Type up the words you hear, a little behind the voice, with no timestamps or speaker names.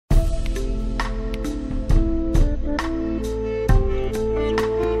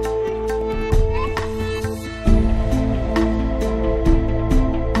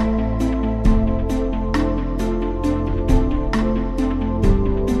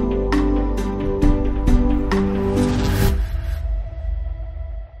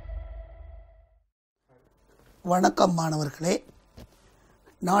வணக்கம் மாணவர்களே.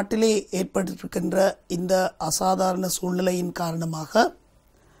 நாட்டிலே ஏற்பட்டிருக்கின்ற இந்த அசாதாரண சூழ்நிலையின் காரணமாக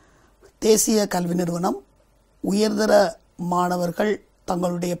தேசிய கல்வி நிறுவனம் உயர்தர மாணவர்கள்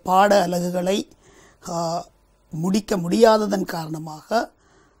தங்களுடைய பாட அலகுகளை முடிக்க முடியாததன் காரணமாக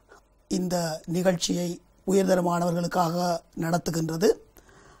இந்த நிகழ்ச்சியை உயர்தர மாணவர்களுக்காக நடத்துகின்றது.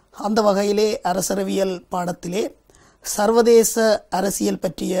 அந்த வகையிலே அரசியல் பாடத்திலே சர்வதேச அரசியல்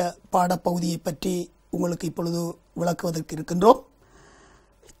பற்றிய பாடப்பகுதியை பற்றி உங்களுக்கு இப்பொழுது விளக்குவதற்கு இருக்கின்றோம்.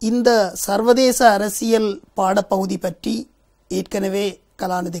 இந்த சர்வதேச அரசியல் பாடப்பகுதி பற்றி ஏற்கனவே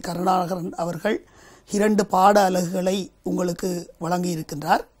கலாநிதி கருணாகரன் அவர்கள் 2 பாட அலகுகளை உங்களுக்கு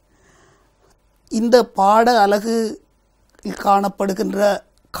வழங்கியிருக்கின்றார். இந்த பாட அலகில் காணப்படுகின்ற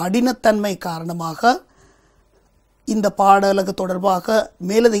கடினத்தன்மை காரணமாக இந்த பாட அலகு தொடர்பாக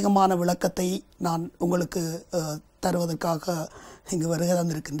மேலதிகமான விளக்கத்தை நான் உங்களுக்கு தருவதற்காக இங்கு வருகை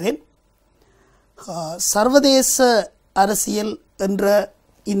தந்திருக்கின்றேன். சர்வதேச அரசியல் என்ற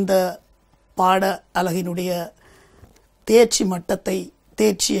இந்த பாட அலகினுடைய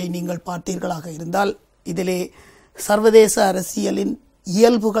தேர்ச்சியை நீங்கள் பார்த்தீர்களாக இருந்தால் இதிலே சர்வதேச அரசியலின்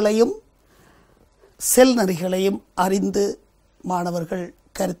இயல்புகளையும் செல் நெறிகளையும் அறிந்து மாணவர்கள்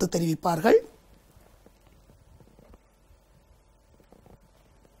கருத்து தெரிவிப்பார்கள்.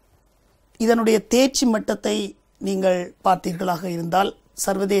 இதனுடைய தேர்ச்சி மட்டத்தை நீங்கள் பார்த்தீர்களாக இருந்தால்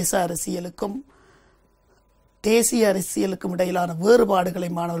சர்வதேச அரசியலுக்கும் தேசிய அரசியலுக்கும் இடையிலான வேறுபாடுகளை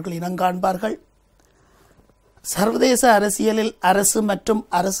மாணவர்கள் இனங்காண்பார்கள். சர்வதேச அரசியலில் அரசு மற்றும்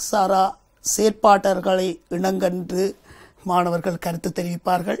அரசு சாரா செயற்பாட்டர்களை இனங்கண்டு மாணவர்கள் கருத்து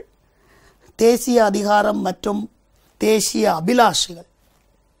தெரிவிப்பார்கள். தேசிய அதிகாரம் மற்றும் தேசிய அபிலாஷைகள்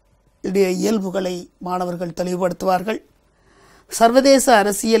இடைய இயல்புகளை மாணவர்கள் தெளிவுபடுத்துவார்கள். சர்வதேச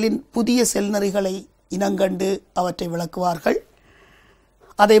அரசியலின் புதிய செல்நெறிகளை இனங்கண்டு அவற்றை விளக்குவார்கள்.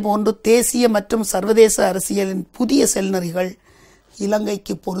 அதேபோன்று தேசிய மற்றும் சர்வதேச அரசியலின் புதிய செல்நெறிகள்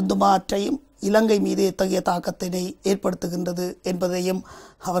இலங்கைக்கு பொருந்துமாற்றையும் இலங்கை மீது எத்தகைய தாக்கத்தினை ஏற்படுத்துகின்றது என்பதையும்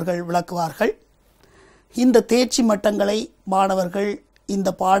அவர்கள் விளக்குவார்கள். இந்த தேர்ச்சி மட்டங்களை மாணவர்கள்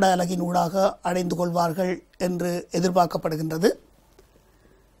இந்த பாட அலகின் ஊடாக அடைந்து கொள்வார்கள் என்று எதிர்பார்க்கப்படுகின்றது.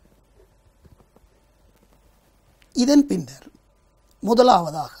 இதன் பின்னர்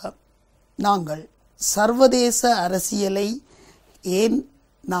முதலாவதாக நாங்கள் சர்வதேச அரசியலை ஏன்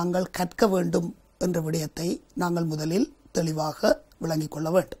நாங்கள் கற்க வேண்டும் என்ற விடயத்தை நாங்கள் முதலில் தெளிவாக விளங்கிக் கொள்ள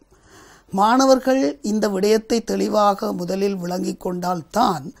வேண்டும். மாணவர்கள் இந்த விடயத்தை தெளிவாக முதலில் விளங்கிக்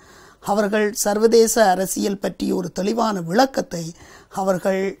கொண்டால்தான் அவர்கள் சர்வதேச அரசியல் பற்றிய ஒரு தெளிவான விளக்கத்தை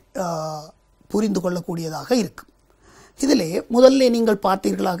அவர்கள் புரிந்து கொள்ளக்கூடியதாக இருக்கும். இதிலே முதல்ல நீங்கள்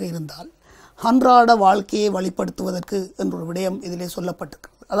பார்த்தீர்களாக இருந்தால் அன்றாட வாழ்க்கையை வழிப்படுத்துவதற்கு என்ற ஒரு விடயம் இதிலே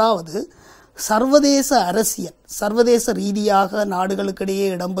சொல்லப்பட்டிருக்கிறது. அதாவது சர்வதேச அரசியல் சர்வதேச ரீதியாக நாடுகளுக்கிடையே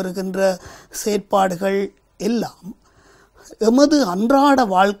இடம்பெறுகின்ற செயற்பாடுகள் எல்லாம் எமது அன்றாட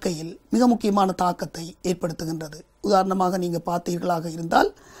வாழ்க்கையில் மிக முக்கியமான தாக்கத்தை ஏற்படுத்துகின்றது. உதாரணமாக நீங்கள் பார்த்தீர்களாக இருந்தால்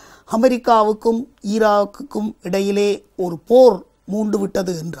அமெரிக்காவுக்கும் ஈராக்குக்கும் இடையிலே ஒரு போர்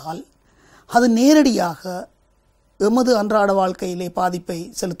மூண்டுவிட்டது என்றால் அது நேரடியாக எமது அன்றாட வாழ்க்கையிலே பாதிப்பை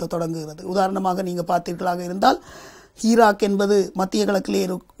செலுத்த தொடங்குகிறது. உதாரணமாக நீங்கள் பார்த்தீர்களாக இருந்தால் ஈராக் என்பது மத்திய கிழக்கிலே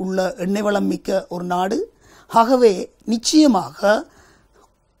உள்ள எண்ணெய் வளம் மிக்க ஒரு நாடு. ஆகவே நிச்சயமாக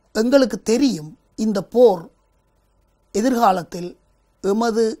எங்களுக்கு தெரியும் இந்த போர் எதிர்காலத்தில்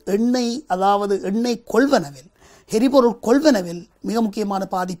எமது எண்ணெய் கொள்வனவில் எரிபொருள் கொள்வனவில் மிக முக்கியமான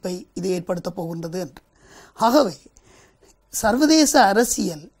பாதிப்பை இது ஏற்படுத்தப் போகின்றது என்று. ஆகவே சர்வதேச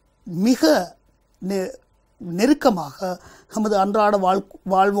அரசியல் மிக நெருக்கமாக நமது அன்றாட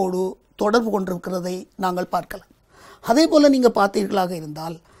வாழ்வோடு தொடர்பு கொண்டிருக்கிறதை நாங்கள் பார்க்கலாம். அதே போல் நீங்கள் பார்த்தீர்களாக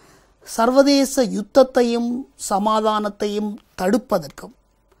இருந்தால் சர்வதேச யுத்தத்தையும் சமாதானத்தையும் தடுப்பதற்கும்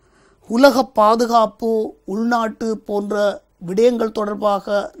உலக பாதுகாப்பு உள்நாட்டு போன்ற விடயங்கள்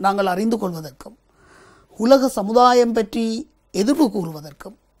தொடர்பாக நாங்கள் அறிந்து கொள்வதற்கும் உலக சமுதாயம் பற்றி எதிர்ப்பு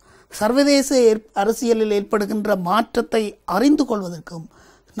கூறுவதற்கும் சர்வதேச அரசியலில் ஏற்படுகின்ற மாற்றத்தை அறிந்து கொள்வதற்கும்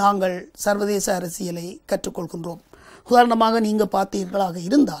நாங்கள் சர்வதேச அரசியலை கற்றுக்கொள்கின்றோம். உதாரணமாக நீங்கள் பார்த்தீர்களாக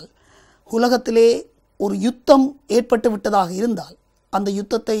இருந்தால் உலகத்திலே ஒரு யுத்தம் ஏற்பட்டு விட்டதாக இருந்தால் அந்த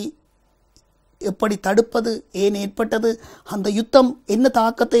யுத்தத்தை எப்படி தடுப்பது, ஏன் ஏற்பட்டது, அந்த யுத்தம் என்ன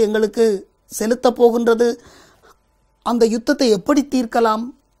தாக்கத்தை எங்களுக்கு செலுத்தப் போகின்றது, அந்த யுத்தத்தை எப்படி தீர்க்கலாம்,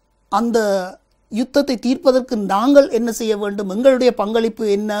 அந்த யுத்தத்தை தீர்ப்பதற்கு நாங்கள் என்ன செய்ய வேண்டும், எங்களுடைய பங்களிப்பு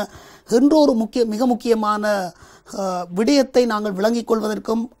என்ன என்ற ஒரு மிக முக்கியமான விடயத்தை நாங்கள் விளங்கிக்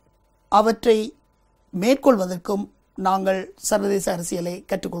கொள்வதற்கும் அவற்றை மேற்கொள்வதற்கும் நாங்கள் சர்வதேச அரசியலை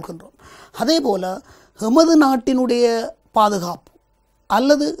கற்றுக்கொள்கின்றோம். அதே போல எமது நாட்டினுடைய பாதுகாப்பு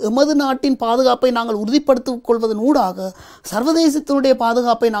அல்லது எமது நாட்டின் பாதுகாப்பை நாங்கள் உறுதிப்படுத்திக் கொள்வதன் ஊடாக சர்வதேசத்தினுடைய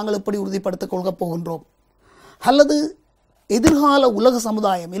பாதுகாப்பை நாங்கள் எப்படி உறுதிப்படுத்திக் கொள்ளப் போகின்றோம். அல்லது எதிர்கால உலக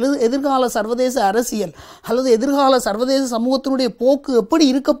சமுதாயம் அல்லது எதிர்கால சர்வதேச அரசியல் அல்லது எதிர்கால சர்வதேச சமூகத்தினுடைய போக்கு எப்படி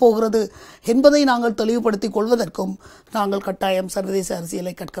இருக்கப் போகிறது என்பதை நாங்கள் தெளிவுபடுத்திக் கொள்வதற்கும் நாங்கள் கட்டாயம் சர்வதேச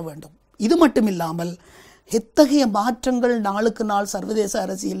அரசியலை கற்க வேண்டும். இது மட்டுமில்லாமல் எத்தகைய மாற்றங்கள் நாளுக்கு நாள் சர்வதேச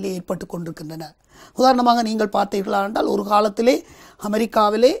அரசியலில் ஏற்பட்டு கொண்டிருக்கின்றன. உதாரணமாக நீங்கள் பார்த்தீர்களா என்றால், ஒரு காலத்திலே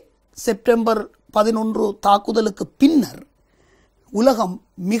அமெரிக்காவிலே செப்டம்பர் 11 தாக்குதலுக்கு பின்னர் உலகம்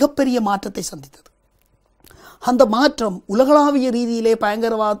மிகப்பெரிய மாற்றத்தை சந்தித்தது. அந்த மாற்றம் உலகளாவிய ரீதியிலே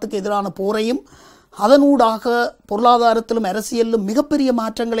பயங்கரவாதத்துக்கு எதிரான போரையும் அதனூடாக பொருளாதாரத்திலும் அரசியலிலும் மிகப்பெரிய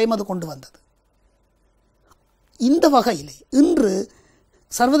மாற்றங்களையும் அது கொண்டு வந்தது. இந்த வகையிலே இன்று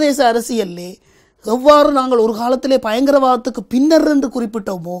சர்வதேச அரசியலிலே எவ்வாறு நாங்கள் ஒரு காலத்திலே பயங்கரவாதத்துக்கு பின்னர் என்று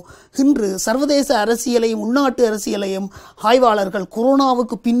குறிப்பிட்டோமோ, இன்று சர்வதேச அரசியலையும் உள்நாட்டு அரசியலையும் ஆய்வாளர்கள்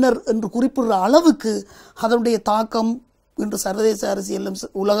கொரோனாவுக்கு பின்னர் என்று குறிப்பிடுற அளவுக்கு அதனுடைய தாக்கம் இன்று சர்வதேச அரசியலிலும்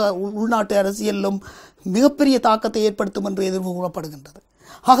உள்நாட்டு அரசியலிலும் மிகப்பெரிய தாக்கத்தை ஏற்படுத்தும் என்று எதிர்வு கூறப்படுகின்றது.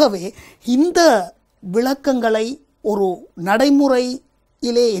 ஆகவே இந்த விளக்கங்களை ஒரு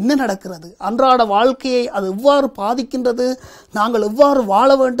நடைமுறையிலே என்ன நடக்கிறது, அன்றாட வாழ்க்கையை அது எவ்வாறு பாதிக்கின்றது, நாங்கள் எவ்வாறு வாழ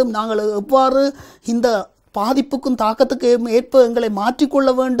வேண்டும், நாங்கள் எவ்வாறு இந்த பாதிப்புக்கும் தாக்கத்துக்கு ஏற்ப எங்களை மாற்றிக்கொள்ள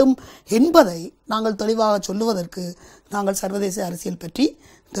வேண்டும் என்பதை நாங்கள் தெளிவாக சொல்லுவதற்கு நாங்கள் சர்வதேச அரசியல் பற்றி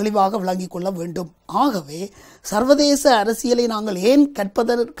தெளிவாக விளங்கிக் கொள்ள வேண்டும். ஆகவே சர்வதேச அரசியலை நாங்கள் ஏன்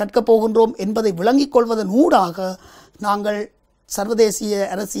கற்கப் போகின்றோம் என்பதை விளங்கிக் கொள்வதன் ஊடாக நாங்கள் சர்வதேசிய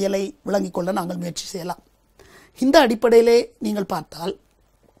அரசியலை விளங்கிக் கொள்ள நாங்கள் முயற்சி செய்யலாம். இந்த அடிப்படையிலே நீங்கள் பார்த்தால்,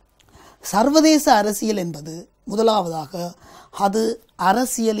 சர்வதேச அரசியல் என்பது முதலாவதாக அது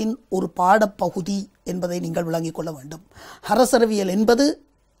அரசியலின் ஒரு பாடப்பகுதி என்பதை நீங்கள் விளங்கிக் கொள்ள வேண்டும். அரசரவியல் என்பது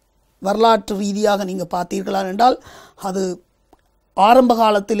வரலாற்று ரீதியாக நீங்கள் பார்த்தீர்களா என்றால், அது ஆரம்ப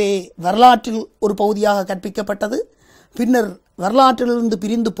காலத்திலே வரலாற்றில் ஒரு பகுதியாக கற்பிக்கப்பட்டது. பின்னர் வரலாற்றிலிருந்து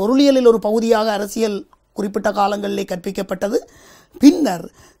பிரிந்து பொருளியலில் ஒரு பகுதியாக அரசியல் குறிப்பிட்ட காலங்களிலே கற்பிக்கப்பட்டது. பின்னர்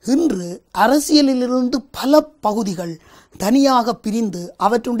இன்று அரசியலிலிருந்து பல பகுதிகள் தனியாக பிரிந்து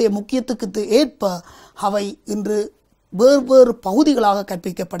அவற்றுடைய முக்கியத்துக்கு ஏற்ப அவை இன்று வேறு பகுதிகளாக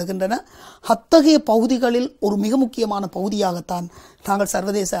கற்பிக்கப்படுகின்றன. அத்தகைய பகுதிகளில் ஒரு மிக முக்கியமான பகுதியாகத்தான் நாங்கள்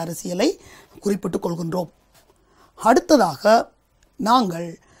சர்வதேச அரசியலை குறிப்பிட்டுக் கொள்கின்றோம். அடுத்ததாக நாங்கள்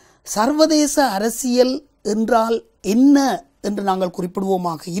சர்வதேச அரசியல் என்றால் என்ன என்று நாங்கள்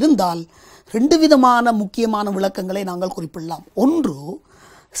குறிப்பிடுவோமாக இருந்தால், 2 விதமான முக்கியமான விளக்கங்களை நாங்கள் குறிப்பிடலாம். ஒன்று,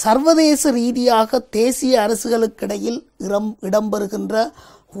 சர்வதேச ரீதியாக தேசிய அரசுகளுக்கிடையில் இடம்பெறுகின்ற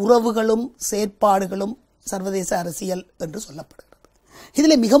உறவுகளும் செயற்பாடுகளும் சர்வதேச அரசியல் என்று சொல்லப்படுகிறது.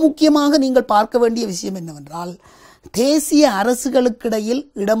 இதில் மிக முக்கியமாக நீங்கள் பார்க்க வேண்டிய விஷயம் என்னவென்றால், தேசிய அரசுகளுக்கிடையில்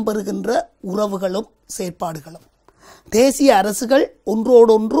இடம்பெறுகின்ற உறவுகளும் செயற்பாடுகளும், தேசிய அரசுகள்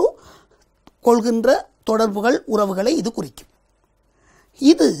ஒன்றோடொன்று கொள்கின்ற தொடர்புகள், உறவுகளை இது குறிக்கும்.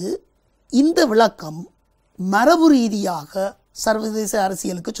 இந்த விளக்கம் மரபு ரீதியாக சர்வதேச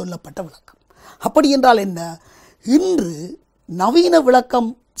அரசியலுக்கு சொல்லப்பட்ட விளக்கம். அப்படி என்றால் என்ன? இன்று நவீன விளக்கம்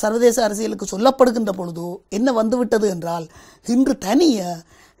சர்வதேச அரசியலுக்கு சொல்லப்படுகின்ற பொழுது என்ன வந்துவிட்டது என்றால், இன்று தனிய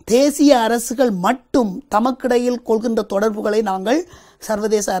தேசிய அரசுகள் மட்டும் தமக்கிடையில் கொள்கின்ற தொடர்புகளை நாங்கள்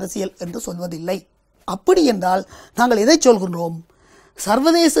சர்வதேச அரசியல் என்று சொல்வதில்லை. அப்படி என்றால் நாங்கள் எதை சொல்கின்றோம்?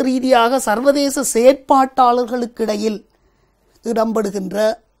 சர்வதேச ரீதியாக சர்வதேச செயற்பாட்டாளர்களுக்கிடையில் இடம்பெறுகின்ற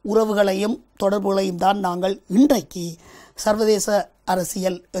உறவுகளையும் தொடர்புகளையும் தான் நாங்கள் இன்றைக்கு சர்வதேச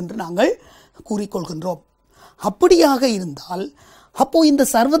அரசியல் என்று நாங்கள் கூறிக்கொள்கின்றோம். அப்படியாக இருந்தால் அப்போ இந்த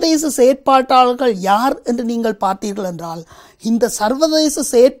சர்வதேச செயற்பாட்டாளர்கள் யார் என்று நீங்கள் பார்த்தீர்கள் என்றால், இந்த சர்வதேச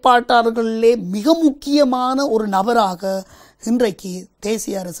செயற்பாட்டாளர்களிலே மிக முக்கியமான ஒரு நபராக இன்றைக்கு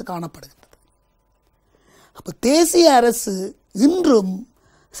தேசிய அரசு காணப்படுகிறது. அப்போ தேசிய அரசு இன்றும்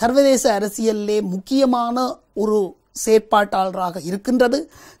சர்வதேச அரசியலிலே முக்கியமான ஒரு செயற்பாட்டாளராக இருக்கின்றது.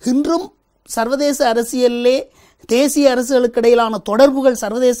 இன்றும் சர்வதேச அரசியலிலே தேசிய அரசுகளுக்கு இடையிலான தொடர்புகள்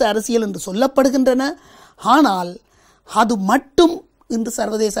சர்வதேச அரசியல் என்று சொல்லப்படுகின்றன. ஆனால் அது மட்டும் இன்று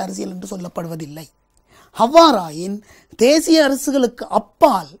சர்வதேச அரசியல் என்று சொல்லப்படுவதில்லை. அவ்வாறாயின் தேசிய அரசுகளுக்கு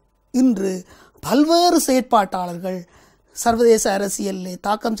அப்பால் இன்று பல்வேறு செயற்பாட்டாளர்கள் சர்வதேச அரசியலிலே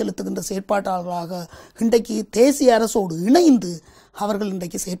தாக்கம் செலுத்துகின்ற செயற்பாட்டாளர்களாக இன்றைக்கு தேசிய அரசோடு இணைந்து அவர்கள்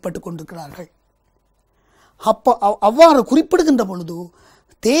இன்றைக்கு செயற்பட்டு கொண்டிருக்கிறார்கள். அவ்வாறு குறிப்பிடுகின்ற பொழுது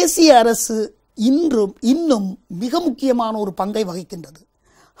தேசிய அரசு இன்னும் மிக முக்கியமான ஒரு பங்கை வகிக்கின்றது.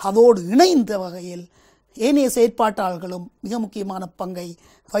 அதோடு இணைந்த வகையில் ஏனைய செயற்பாட்டாளர்களும் மிக முக்கியமான பங்கை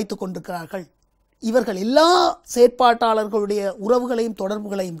வைத்துக் கொண்டிருக்கிறார்கள். இவர்கள் எல்லா செயற்பாட்டாளர்களுடைய உறவுகளையும்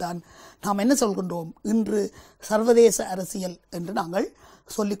தொடர்புகளையும் தான் நாம் என்ன சொல்கின்றோம்? இன்று சர்வதேச அரசியல் என்று நாங்கள்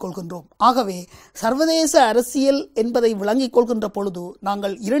சொல்லிக் கொள்கின்றோம். ஆகவே சர்வதேச அரசியல் என்பதை விளங்கிக் கொள்கின்ற பொழுது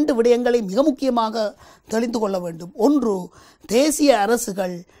நாங்கள் 2 விடயங்களை மிக முக்கியமாக தெரிந்து கொள்ள வேண்டும். ஒன்று, தேசிய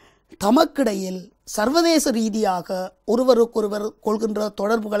அரசுகள் தமக்கிடையில் சர்வதேச ரீதியாக ஒருவருக்கொருவர் கொள்கின்ற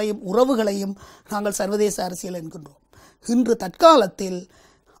தொடர்புகளையும் உறவுகளையும் நாங்கள் சர்வதேச அரசியல் என்கின்றோம். இன்று தற்காலத்தில்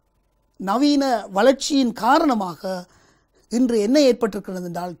நவீன வளர்ச்சியின் காரணமாக இன்று என்ன ஏற்பட்டிருக்கிறது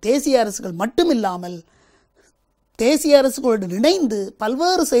என்றால், தேசிய அரசுகள் மட்டுமில்லாமல் தேசிய அரசுகளுடன் இணைந்து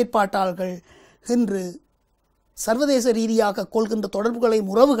பல்வேறு செயற்பாட்டாளர்கள் இன்று சர்வதேச ரீதியாக கொள்கின்ற தொடர்புகளையும்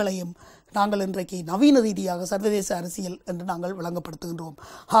உறவுகளையும் நாங்கள் இன்றைக்கு நவீன ரீதியாக சர்வதேச அரசியல் என்று நாங்கள் விளங்கப்படுத்துகின்றோம்.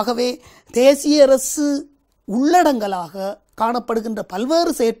 ஆகவே தேசிய அரசு உள்ளடங்கலாக காணப்படுகின்ற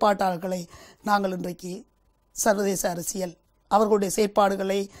பல்வேறு செயற்பாட்டாளர்களை நாங்கள் இன்றைக்கு சர்வதேச அரசியல், அவர்களுடைய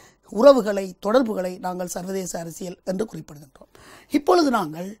செயற்பாடுகளை, உறவுகளை, தொடர்புகளை நாங்கள் சர்வதேச அரசியல் என்று குறிப்பிடுகின்றோம். இப்பொழுது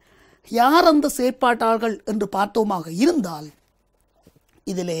நாங்கள் யார் அந்த செயற்பாட்டாளர்கள் என்று பார்த்தோமாக இருந்தால்,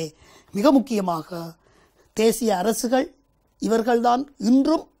 இதிலே மிக முக்கியமாக தேசிய அரசுகள், இவர்கள்தான்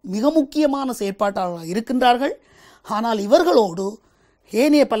இன்றும் மிக முக்கியமான செயற்பாட்டாளர்களாக இருக்கின்றார்கள். ஆனால் இவர்களோடு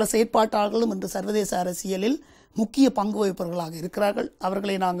ஏனைய பல செயற்பாட்டாளர்களும் இன்று சர்வதேச அரசியலில் முக்கிய பங்கு வகிப்பவர்களாக இருக்கிறார்கள்.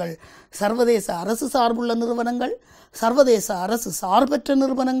 அவர்களை நாங்கள் சர்வதேச அரசு சார்புள்ள நிறுவனங்கள், சர்வதேச அரசு சார்பற்ற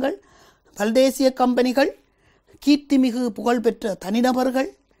நிறுவனங்கள், பல்தேசிய கம்பெனிகள், கீர்த்திமிகு புகழ்பெற்ற தனிநபர்கள்,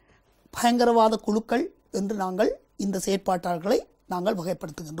 பயங்கரவாத குழுக்கள் என்று நாங்கள் இந்த செயற்பாட்டாளர்களை நாங்கள்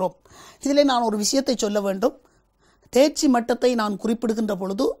வகைப்படுத்துகின்றோம். இதிலே நான் ஒரு விஷயத்தை சொல்ல வேண்டும். தேர்ச்சி மட்டத்தை நான் குறிப்பிடுகின்ற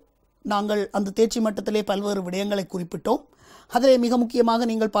பொழுது நாங்கள் அந்த தேர்ச்சி மட்டத்திலே பல்வேறு விடயங்களை குறிப்பிட்டோம். அதிலே மிக முக்கியமாக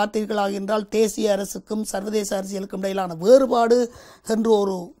நீங்கள் பார்த்தீர்களாக என்றால், தேசிய அரசுக்கும் சர்வதேச அரசியலுக்கும் இடையிலான வேறுபாடு என்று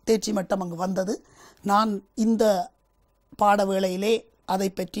ஒரு தேர்ச்சி மட்டம் அங்கு வந்தது. நான் இந்த பாட வேளையிலே அதை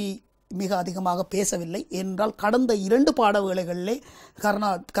பற்றி மிக அதிகமாக பேசவில்லை. ஏனென்றால் கடந்த 2 பாட வேளைகளிலே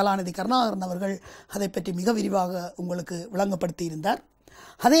கலாநிதி கருணாகரன் அவர்கள் அதை பற்றி மிக விரிவாக உங்களுக்கு விளங்கப்படுத்தி இருந்தார்.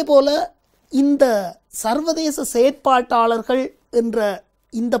 அதே போல இந்த சர்வதேச செயற்பாட்டாளர்கள் என்ற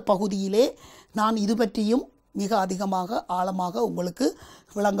இந்த பகுதியிலே நான் இது பற்றியும் மிக அதிகமாக ஆழமாக உங்களுக்கு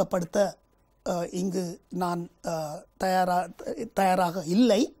விளங்கப்படுத்த இங்கு நான் தயாராக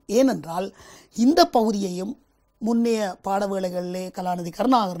இல்லை. ஏனென்றால் இந்த பகுதியையும் முன்னைய பாடவேளைகளிலே கலாநிதி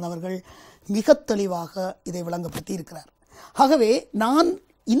கருணாகரன் அவர்கள் மிக தெளிவாக இதை விளங்கப்படுத்தி இருக்கிறார். ஆகவே நான்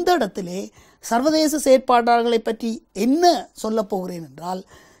இந்த இடத்திலே சர்வதேச செயற்பாட்டாளர்களை பற்றி என்ன சொல்லப் போகிறேன் என்றால்,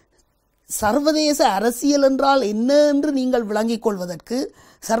 சர்வதேச அரசியல் என்றால் என்ன என்று நீங்கள் விளங்கிக் கொள்வதற்கு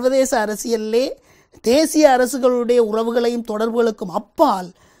சர்வதேச அரசியலிலே தேசிய அரசுகளுடைய உறவுகளையும் தொடர்புகளுக்கும் அப்பால்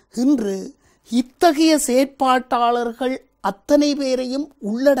இன்று இத்தகைய செயற்பாட்டாளர்கள் அத்தனை பேரையும்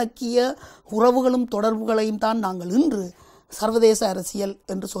உள்ளடக்கிய உறவுகளும் தொடர்புகளையும் தான் நாங்கள் இன்று சர்வதேச அரசியல்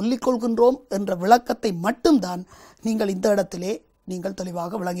என்று சொல்லிக் கொள்கின்றோம் என்ற விளக்கத்தை மட்டும்தான் நீங்கள் இந்த இடத்திலே நீங்கள்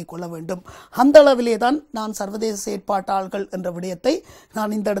தெளிவாக விளங்கிக் கொள்ள வேண்டும். அந்த அளவிலே தான் நான் சர்வதேச செயற்பாட்டாளர்கள் என்ற விடயத்தை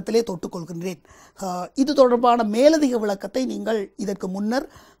நான் இந்த இடத்திலே தொட்டுக்கொள்கின்றேன். இது தொடர்பான மேலதிக விளக்கத்தை நீங்கள் இதற்கு முன்னர்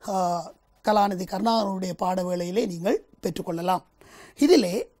கலாநிதி கருணாகரனுடைய பாட வேளையிலே நீங்கள் பெற்றுக்கொள்ளலாம்.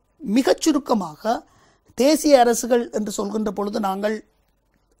 இதிலே மிகச் சுருக்கமாக தேசிய அரசுகள் என்று சொல்கின்ற பொழுது நாங்கள்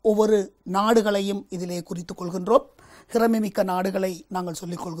ஒவ்வொரு நாடுகளையும் இதிலே குறித்து கொள்கின்றோம். திறமைமிக்க நாடுகளை நாங்கள்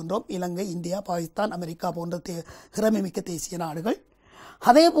சொல்லிக் கொள்கின்றோம். இலங்கை, இந்தியா, பாகிஸ்தான், அமெரிக்கா போன்ற திறமைமிக்க தேசிய நாடுகள்.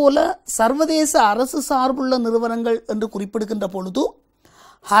 அதே போல சர்வதேச அரசு சார்புள்ள நிறுவனங்கள் என்று குறிப்பிடுகின்ற பொழுது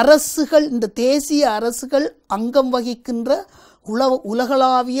அரசுகள், இந்த தேசிய அரசுகள் அங்கம் வகிக்கின்ற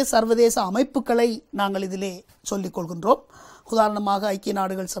உலகளாவிய சர்வதேச அமைப்புகளை நாங்கள் இதிலே சொல்லிக் கொள்கின்றோம். உதாரணமாக ஐக்கிய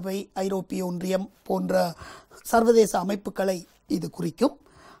நாடுகள் சபை, ஐரோப்பிய ஒன்றியம் போன்ற சர்வதேச அமைப்புகளை இது குறிக்கும்.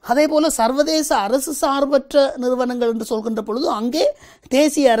 அதே போல சர்வதேச அரசு சார்பற்ற நிறுவனங்கள் என்று சொல்கின்ற பொழுது அங்கே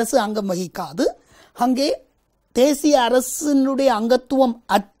தேசிய அரசு அங்கம் வகிக்காது. அங்கே தேசிய அரசினுடைய அங்கத்துவம்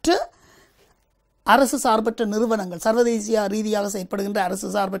அற்ற அரசு சார்பற்ற நிறுவனங்கள், சர்வதேசிய ரீதியாக செயற்படுகின்ற அரசு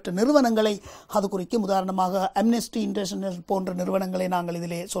சார்பற்ற நிறுவனங்களை அது குறிக்கும். உதாரணமாக அம்னெஸ்டி இன்டர்நேஷனல் போன்ற நிறுவனங்களை நாங்கள்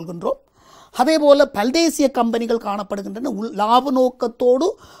இதிலே சொல்கின்றோம். அதே போல பல்தேசிய கம்பெனிகள் காணப்படுகின்றன. லாப நோக்கத்தோடு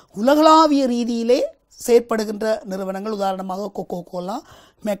உலகளாவிய ரீதியிலே செயற்படுகின்ற நிறுவனங்கள், உதாரணமாக கொக்கோ கோலா,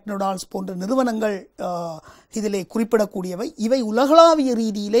 மெக்டொனால்ட்ஸ் போன்ற நிறுவனங்கள் இதிலே குறிப்பிடக்கூடியவை. இவை உலகளாவிய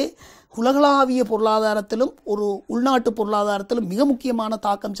ரீதியிலே உலகளாவிய பொருளாதாரத்திலும் ஒரு உள்நாட்டு பொருளாதாரத்திலும் மிக முக்கியமான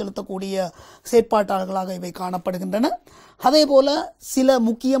தாக்கம் செலுத்தக்கூடிய செயற்பாட்டாளர்களாக இவை காணப்படுகின்றன. அதே போல சில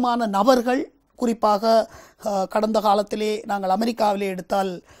முக்கியமான நபர்கள், குறிப்பாக கடந்த காலத்திலே நாங்கள் அமெரிக்காவிலே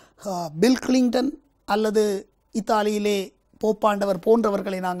எடுத்தால் பில் கிளின்டன் அல்லது இத்தாலியிலே போப்பாண்டவர்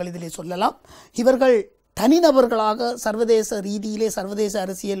போன்றவர்களை நாங்கள் இதிலே சொல்லலாம். இவர்கள் தனிநபர்களாக சர்வதேச ரீதியிலே சர்வதேச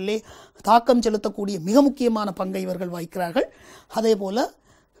அரசியலிலே தாக்கம் செலுத்தக்கூடிய மிக முக்கியமான பங்கை இவர்கள் வகிக்கிறார்கள். அதே போல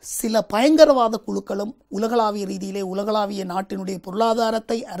சில பயங்கரவாத குழுக்களும் உலகளாவிய ரீதியிலே உலகளாவிய நாட்டினுடைய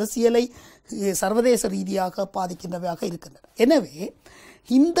பொருளாதாரத்தை, அரசியலை சர்வதேச ரீதியாக பாதிக்கின்றவையாக இருக்கின்றன. எனவே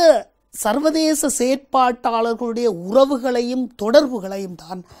இந்த சர்வதேச செயற்பாட்டாளர்களுடைய உறவுகளையும் தொடர்புகளையும்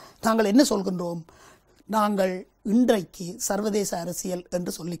தான் நாங்கள் என்ன சொல்கின்றோம், நாங்கள் இன்றைக்கு சர்வதேச அரசியல்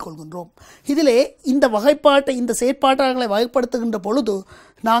என்று சொல்லிக் கொள்கின்றோம். இதிலே இந்த வகைப்பாட்டை, இந்த செயற்பாட்டாளர்களை வகைப்படுத்துகின்ற பொழுது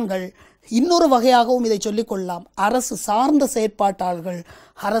நாங்கள் இன்னொரு வகையாகவும் இதை சொல்லிக்கொள்ளலாம். அரசு சார்ந்த செயற்பாட்டாளர்கள்,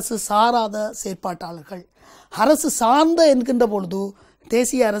 அரசு சாராத செயற்பாட்டாளர்கள். அரசு சார்ந்த என்கின்ற பொழுது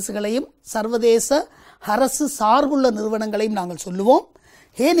தேசிய அரசுகளையும் சர்வதேச அரசு சார்புள்ள நிறுவனங்களையும் நாங்கள் சொல்லுவோம்.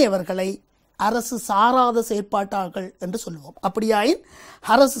 ஏனையவர்களை அரசு சாராத செயற்பாட்டாளர்கள் என்று சொல்லுவோம். அப்படியாயின்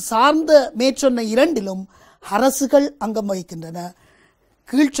அரசு சார்ந்த மேற்சொன்ன இரண்டிலும் அரசுகள் அங்கம் வகிக்கின்றன.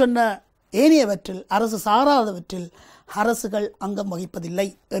 கீழ்ச்சொன்ன ஏனையவற்றில், அரசு சாராதவற்றில் அரசுகள் அங்கம் வகிப்பதில்லை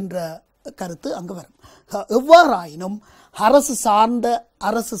என்ற கருத்து அங்கு வரும். எவ்வாறாயினும் அரசு சார்ந்த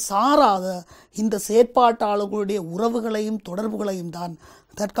அரசு சாராத இந்த செயற்பாட்டாளர்களுடைய உறவுகளையும் தொடர்புகளையும் தான்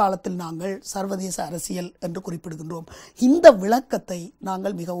தற்காலத்தில் நாங்கள் சர்வதேச அரசியல் என்று குறிப்பிடுகின்றோம். இந்த விளக்கத்தை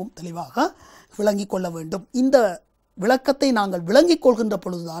நாங்கள் மிகவும் தெளிவாக விளங்கிக் கொள்ள வேண்டும். இந்த விளக்கத்தை நாங்கள் விளங்கிக் கொள்கின்ற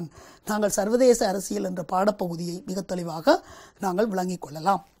பொழுதுதான் நாங்கள் சர்வதேச அரசியல் என்ற பாடப்பகுதியை மிக தெளிவாக நாங்கள் விளங்கிக்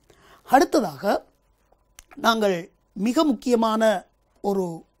கொள்ளலாம். அடுத்ததாக நாங்கள் மிக முக்கியமான ஒரு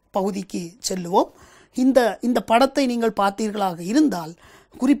பகுதிக்கு செல்லுவோம். இந்த படத்தை நீங்கள் பார்த்தீர்களாக இருந்தால்,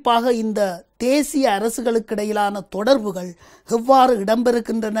 குறிப்பாக இந்த தேசிய அரசுகளுக்கு இடையிலான தொடர்புகள் எவ்வாறு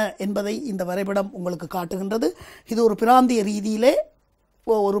இடம்பெறுகின்றன என்பதை இந்த வரைபடம் உங்களுக்கு காட்டுகின்றது. இது ஒரு பிராந்திய ரீதியிலே,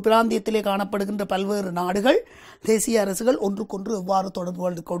 ஒரு பிராந்தியத்திலே காணப்படுகின்ற பல்வேறு நாடுகள், தேசிய அரசுகள் ஒன்றுக்கொன்று எவ்வாறு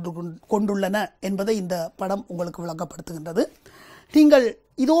தொடர்புகள் கொண்டுள்ளன என்பதை இந்த படம் உங்களுக்கு விளங்கப்படுத்துகின்றது. நீங்கள்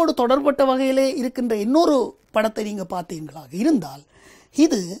இதோடு தொடர்பட்ட வகையிலே இருக்கின்ற இன்னொரு படத்தை நீங்கள் பார்த்தீர்களாக இருந்தால்,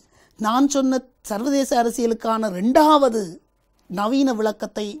 இது நான் சொன்ன சர்வதேச அரசியலுக்கான 2வது நவீன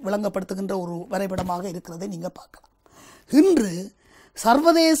விளக்கத்தை விளங்கப்படுத்துகின்ற ஒரு வரைபடமாக இருக்கிறதை நீங்கள் பார்க்கலாம். இன்று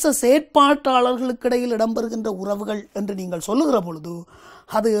சர்வதேச செயற்பாட்டாளர்களுக்கிடையில் இடம்பெறுகின்ற உறவுகள் என்று நீங்கள் சொல்லுகிற பொழுது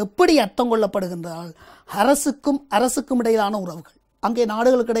அது எப்படி அர்த்தம் கொள்ளப்படுகின்றால், அரசுக்கும் இடையிலான உறவுகள், அங்கே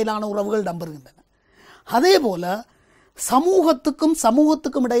நாடுகளுக்கு இடையிலான உறவுகள் இடம்பெறுகின்றன. அதே போல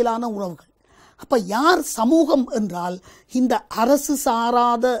சமூகத்துக்கும் இடையிலான உறவுகள். அப்போ யார் சமூகம் என்றால், இந்த அரசு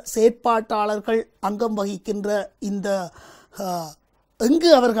சாராத செயற்பாட்டாளர்கள் அங்கம் வகிக்கின்ற இந்த எங்கு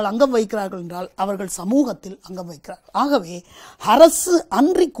அவர்கள் அங்கம் வகிக்கிறார்கள் என்றால் அவர்கள் சமூகத்தில் அங்கம் வகிக்கிறார்கள். ஆகவே அரசு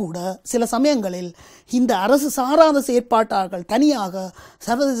அன்றி கூட சில சமயங்களில் இந்த அரசு சாராத செயற்பாட்டாளர்கள் தனியாக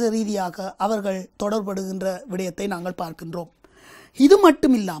சர்வதேச ரீதியாக அவர்கள் தொடர்படுகின்ற விடயத்தை நாங்கள் பார்க்கின்றோம். இது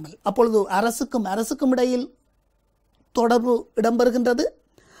மட்டும் இல்லாமல் அப்பொழுது அரசுக்கும் இடையில் தொடர்பு இடம்பெறுகின்றது.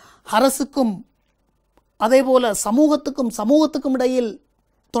 அரசுக்கும் அதேபோல சமூகத்துக்கும் இடையில்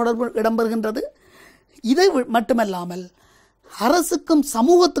தொடர்பு இடம்பெறுகின்றது. இதை மட்டுமல்லாமல் அரசுக்கும்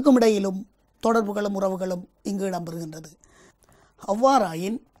சமூகத்துக்கும் இடையிலும் தொடர்புகளும் உறவுகளும் இங்கு இடம்பெறுகின்றது.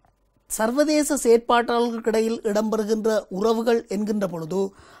 அவ்வாறாயின் சர்வதேச செயற்பாட்டாளர்களுக்கிடையில் இடம்பெறுகின்ற உறவுகள் என்கின்ற பொழுது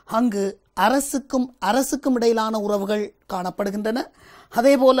அங்கு அரசுக்கும் இடையிலான உறவுகள் காணப்படுகின்றன.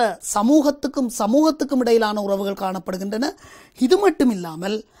 அதேபோல சமூகத்துக்கும் இடையிலான உறவுகள் காணப்படுகின்றன. இது மட்டும்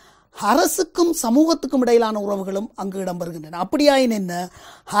இல்லாமல் அரசுக்கும் சமூகத்துக்கும் இடையிலான உறவுகளும் அங்கு இடம்பெறுகின்றன. அப்படியாயின் என்ன,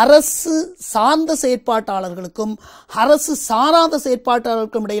 அரசு சார்ந்த செயற்பாட்டாளர்களுக்கும் அரசு சாராத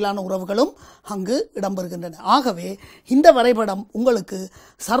செயற்பாட்டாளர்களுக்கும் இடையிலான உறவுகளும் அங்கு இடம்பெறுகின்றன. ஆகவே இந்த வரைபடம் உங்களுக்கு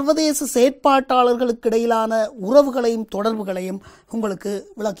சர்வதேச செயற்பாட்டாளர்களுக்கு இடையிலான உறவுகளையும் தொடர்புகளையும் உங்களுக்கு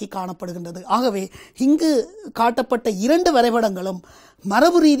விளக்கி காணப்படுகின்றது. ஆகவே இங்கு காட்டப்பட்ட 2 வரைபடங்களும்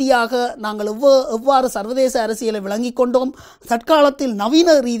மரபு ரீதியாக நாங்கள் எவ்வாறு சர்வதேச அரசியலை விளங்கிக் கொண்டோம், தற்காலத்தில்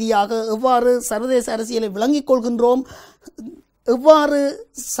நவீன ரீதியாக எவ்வாறு சர்வதேச அரசியலை விளங்கிக் கொள்கின்றோம், எவ்வாறு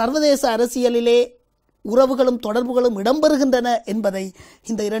சர்வதேச அரசியலிலே உறவுகளும் தொடர்புகளும் இடம்பெறுகின்றன என்பதை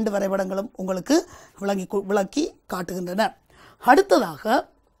இந்த 2 வரைபடங்களும் உங்களுக்கு விளக்கி காட்டுகின்றன. அடுத்ததாக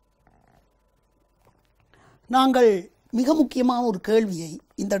நாங்கள் மிக முக்கியமான ஒரு கேள்வியை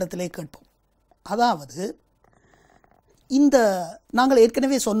இந்த இடத்திலே கேட்போம். அதாவது, நாங்கள்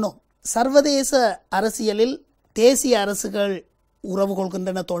ஏற்கனவே சொன்னோம், சர்வதேச அரசியலில் தேசிய அரசுகள் உறவு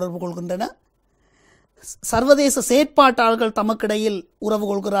கொள்கின்றன, தொடர்பு கொள்கின்றன. சர்வதேச செயற்பாட்டாளர்கள் தமக்கிடையில் உறவு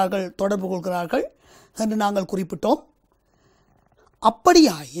கொள்கிறார்கள், தொடர்பு கொள்கிறார்கள் என்று நாங்கள் குறிப்பிட்டோம்.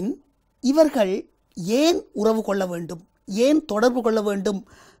 அப்படியாயின் இவர்கள் ஏன் உறவு கொள்ள வேண்டும், ஏன் தொடர்பு கொள்ள வேண்டும்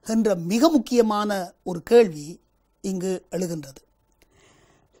என்ற மிக முக்கியமான ஒரு கேள்வி இங்கு எழுகின்றது.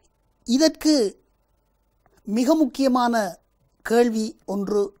 இதற்கு மிக முக்கியமான கேள்வி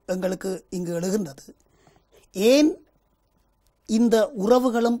ஒன்று எங்களுக்கு இங்கு எழுகின்றது. ஏன் இந்த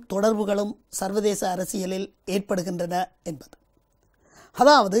உறவுகளும் தொடர்புகளும் சர்வதேச அரசியலில் ஏற்படுகின்றன என்பது.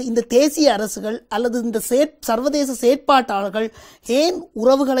 அதாவது இந்த தேசிய அரசுகள் அல்லது இந்த சர்வதேச செயற்பாட்டாளர்கள் ஏன்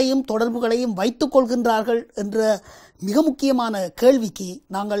உறவுகளையும் தொடர்புகளையும் வைத்துக் கொள்கின்றார்கள் என்ற மிக முக்கியமான கேள்விக்கு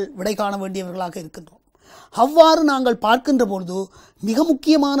நாங்கள் விடை காண வேண்டியவர்களாக இருக்கின்றோம். அவ்வாறு நாங்கள் பார்க்கின்ற பொழுது மிக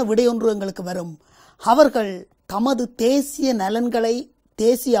முக்கியமான விடை ஒன்று எங்களுக்கு வரும். அவர்கள் தமது தேசிய நலன்களை,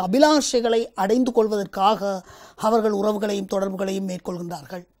 தேசிய அபிலாஷைகளை அடைந்து கொள்வதற்காக அவர்கள் உறவுகளையும் தொடர்புகளையும்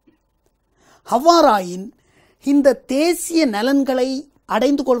மேற்கொள்கின்றார்கள். அவ்வாறாயின் இந்த தேசிய நலன்களை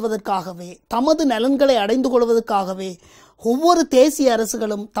அடைந்து கொள்வதற்காகவே, தமது நலன்களை அடைந்து கொள்வதற்காகவே ஒவ்வொரு தேசிய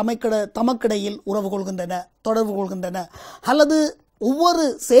அரசுகளும் தமக்கிடையில் உறவு கொள்கின்றன, தொடர்பு கொள்கின்றன. அல்லது ஒவ்வொரு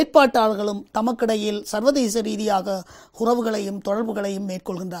செயற்பாட்டாளர்களும் தமக்கிடையில் சர்வதேச ரீதியாக உறவுகளையும் தொடர்புகளையும்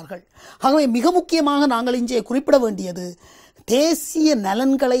மேற்கொள்கின்றார்கள். ஆகவே மிக முக்கியமாக நாங்கள் இங்கே குறிப்பிட வேண்டியது, தேசிய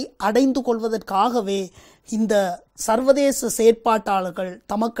நலன்களை அடைந்து கொள்வதற்காகவே இந்த சர்வதேச செயற்பாட்டாளர்கள்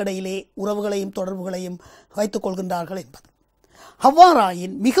தமக்கிடையிலே உறவுகளையும் தொடர்புகளையும் வைத்துக் கொள்கின்றார்கள் என்பது.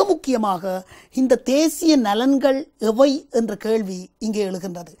 அவ்வாறாயின் மிக முக்கியமாக இந்த தேசிய நலன்கள் எவை என்ற கேள்வி இங்கே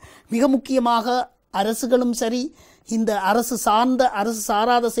எழுகின்றது. மிக முக்கியமாக அரசுகளும் சரி, இந்த அரசு சார்ந்த அரசு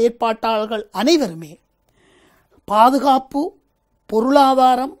சாராத செயற்பாட்டாளர்கள் அனைவருமே பாதுகாப்பு,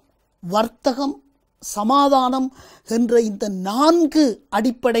 பொருளாதாரம், வர்த்தகம், சமாதானம் என்ற இந்த 4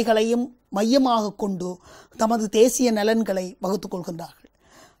 அடிப்படைகளையும் மையமாக கொண்டு தமது தேசிய நலன்களை வகுத்துக் கொள்கின்றார்கள்.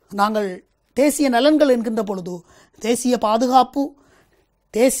 நாங்கள் தேசிய நலன்கள் என்கின்ற பொழுது தேசிய பாதுகாப்பு,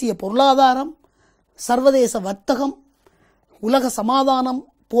 தேசிய பொருளாதாரம், சர்வதேச வர்த்தகம், உலக சமாதானம்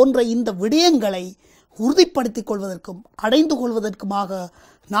போன்ற இந்த விடயங்களை உறுதிப்படுத்திக் கொள்வதற்கும் அடைந்து கொள்வதற்குமாக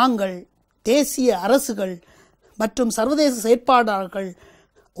நாங்கள் தேசிய அரசுகள் மற்றும் சர்வதேச செயற்பாட்டாளர்கள்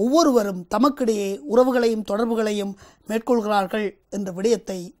ஒவ்வொருவரும் தமக்கிடையே உறவுகளையும் தொடர்புகளையும் மேற்கொள்கிறார்கள் என்ற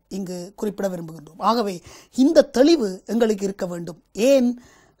விடயத்தை இங்கு குறிப்பிட விரும்புகின்றோம். ஆகவே இந்த தெளிவு எங்களுக்கு இருக்க வேண்டும். ஏன்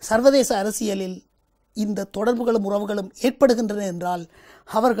சர்வதேச அரசியலில் இந்த தொடர்புகளும் உறவுகளும் ஏற்படுகின்றன என்றால்,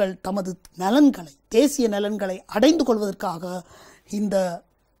 அவர்கள் தமது நலன்களை, தேசிய நலன்களை அடைந்து கொள்வதற்காக இந்த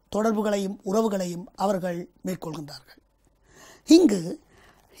தொடர்புகளையும் உறவுகளையும் அவர்கள் மேற்கொள்கின்றார்கள். இங்கு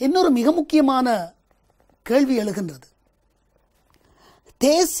இன்னொரு மிக முக்கியமான கேள்வி எழுகின்றது.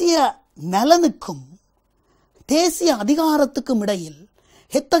 தேசிய நலனுக்கும் தேசிய அதிகாரத்துக்கும் இடையில்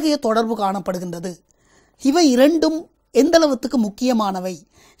எத்தகைய தொடர்பு காணப்படுகின்றது? இவை இரண்டும் எந்தளவுக்கு முக்கியமானவை?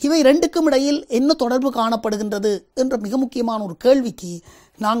 இவை இரண்டுக்கும் இடையில் என்ன தொடர்பு காணப்படுகின்றது என்ற மிக முக்கியமான ஒரு கேள்விக்கு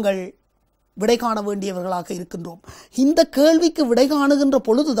நாங்கள் விடை காண வேண்டியவர்களாக இருக்கின்றோம். இந்த கேள்விக்கு விடை காணுகின்ற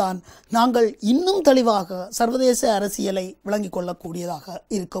பொழுதுதான் நாங்கள் இன்னும் தெளிவாக சர்வதேச அரசியலை விளங்கிக் கொள்ளக்கூடியதாக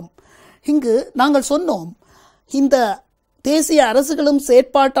இருக்கும். இங்கு நாங்கள் சொன்னோம், இந்த தேசிய அரசுகளும்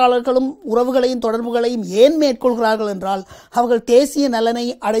செயற்பாட்டாளர்களும் உறவுகளையும் தொடர்புகளையும் ஏன் மேற்கொள்கிறார்கள் என்றால், அவர்கள் தேசிய நலனை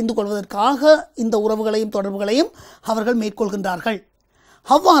அடைந்து கொள்வதற்காக இந்த உறவுகளையும் தொடர்புகளையும் அவர்கள் மேற்கொள்கின்றார்கள்.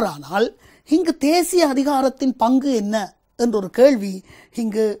 அவ்வாறானால் இங்கு தேசிய அதிகாரத்தின் பங்கு என்ன என்றொரு கேள்வி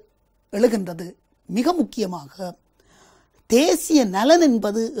இங்கு எழுகின்றது. மிக முக்கியமாக தேசிய நலன்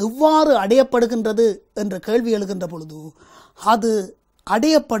என்பது எவ்வாறு அடையப்படுகின்றது என்ற கேள்வி எழுகின்ற பொழுது, அது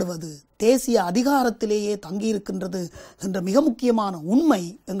அடையப்படுவது தேசிய அதிகாரத்திலேயே தங்கியிருக்கின்றது என்ற மிக முக்கியமான உண்மை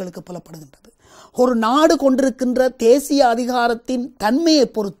எங்களுக்கு புலப்படுகின்றது. ஒரு நாடு கொண்டிருக்கின்ற தேசிய அதிகாரத்தின் தன்மையை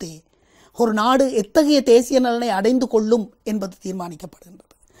பொறுத்தே ஒரு நாடு எத்தகைய தேசிய நலனை அடைந்து கொள்ளும் என்பது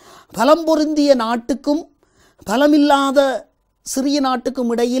தீர்மானிக்கப்படுகின்றது. பலம் பொருந்திய நாட்டுக்கும் பலமில்லாத சிறிய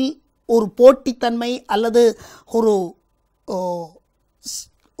நாட்டுக்கும் இடையில் ஒரு போட்டித்தன்மை அல்லது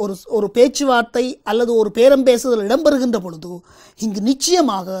ஒரு பேச்சுவார்த்தை அல்லது ஒரு பேரம் பேசுதல் இடம்பெறுகின்ற பொழுது, இங்கு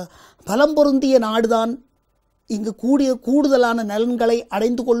நிச்சயமாக பலம் பொருந்திய நாடுதான் இங்கு கூடுதலான நலன்களை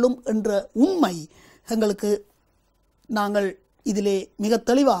அடைந்து கொள்ளும் என்ற உண்மை எங்களுக்கு நாங்கள் இதிலே மிக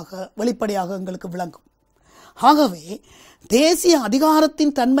தெளிவாக வெளிப்படையாக எங்களுக்கு விளங்கும். ஆகவே தேசிய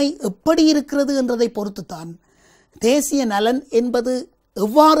அதிகாரத்தின் தன்மை எப்படி இருக்கிறது என்றதை பொறுத்துத்தான் தேசிய நலன் என்பது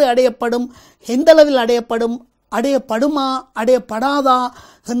எவ்வாறு அடையப்படும், எந்தளவில் அடையப்படும், அடையப்படுமா அடையப்படாதா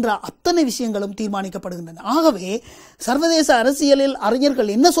என்ற அத்தனை விஷயங்களும் தீர்மானிக்கப்படுகின்றன. ஆகவே சர்வதேச அரசியலில்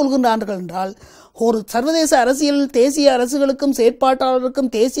அறிஞர்கள் என்ன சொல்கின்றார்கள் என்றால், ஒரு சர்வதேச அரசியலில் தேசிய அரசுகளுக்கும்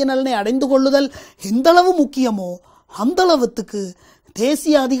செயற்பாட்டாளருக்கும் தேசிய நலனை அடைந்து கொள்ளுதல் எந்தளவு முக்கியமோ அந்தளவுக்கு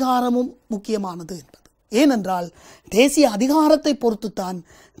தேசிய அதிகாரமும் முக்கியமானது என்பது. ஏனென்றால் தேசிய அதிகாரத்தை பொறுத்துத்தான்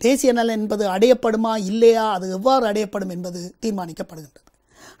தேசிய நலன் என்பது அடையப்படுமா இல்லையா, அது எவ்வாறு அடையப்படும் என்பது தீர்மானிக்கப்படுகின்றது.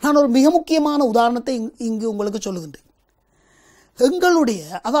 நான் ஒரு மிக முக்கியமான உதாரணத்தை இங்கு உங்களுக்கு சொல்லுகின்றேன். எங்களுடைய,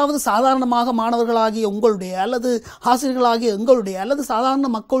 அதாவது சாதாரணமாக மாணவர்களாகிய உங்களுடைய அல்லது ஆசிரியர்களாகிய எங்களுடைய அல்லது சாதாரண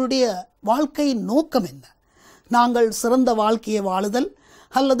மக்களுடைய வாழ்க்கையின் நோக்கம் என்ன? நாங்கள் சிறந்த வாழ்க்கையை வாழுதல்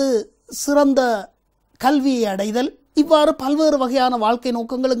அல்லது சிறந்த கல்வியை அடைதல், இவ்வாறு பல்வேறு வகையான வாழ்க்கை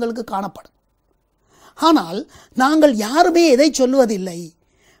நோக்கங்கள் எங்களுக்கு காணப்படும். ஆனால் நாங்கள் யாருமே எதை சொல்வதில்லை,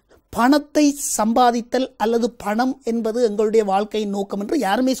 பணத்தை சம்பாதித்தல் அல்லது பணம் என்பது எங்களுடைய வாழ்க்கையின் நோக்கம் என்று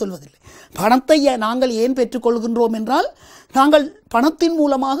யாருமே சொல்வதில்லை. பணத்தை நாங்கள் ஏன் பெற்றுக்கொள்கின்றோம் என்றால், நாங்கள் பணத்தின்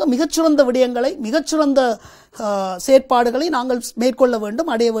மூலமாக மிகச்சிறந்த விடயங்களை, மிகச்சிறந்த செயற்பாடுகளை நாங்கள் மேற்கொள்ள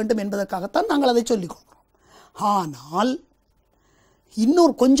வேண்டும், அடைய வேண்டும் என்பதற்காகத்தான் நாங்கள் அதை சொல்லிக் கொள்கிறோம். ஆனால்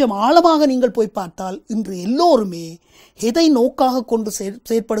இன்னொரு கொஞ்சம் ஆழமாக நீங்கள் போய் பார்த்தால் இன்று எல்லோருமே எதை நோக்காக கொண்டு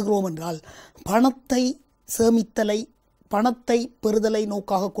செயற்படுகிறோம் என்றால் பணத்தை சேமித்தலை, பணத்தை பெறுதலை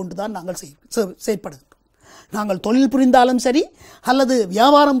நோக்காக கொண்டுதான் நாங்கள் செயற்படுகிறோம். நாங்கள் தொழில் புரிந்தாலும் சரி அல்லது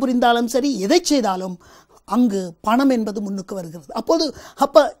வியாபாரம் புரிந்தாலும் சரி, எதை செய்தாலும் அங்கு பணம் என்பது முன்னுக்கு வருகிறது.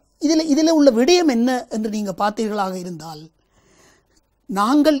 அப்போ இதில் உள்ள விடயம் என்ன என்று நீங்கள் பார்த்தீர்களாக இருந்தால்,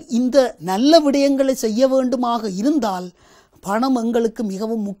 நாங்கள் இந்த நல்ல விடயங்களை செய்ய வேண்டுமாக இருந்தால் பணம் எங்களுக்கு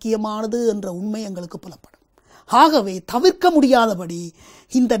மிகவும் முக்கியமானது என்ற உண்மை எங்களுக்கு புலப்படும். ஆகவே தவிர்க்க முடியாதபடி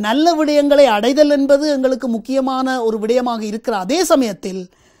இந்த நல்ல விடயங்களை அடைதல் என்பது எங்களுக்கு முக்கியமான ஒரு விடயமாக இருக்கிற அதே சமயத்தில்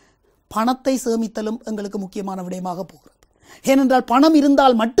பணத்தை சேமித்தலும் எங்களுக்கு முக்கியமான விடயமாக போகிறது. ஏனென்றால் பணம்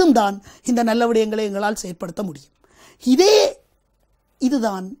இருந்தால் மட்டும்தான் இந்த நல்ல விடயங்களை எங்களால் செயற்படுத்த முடியும்.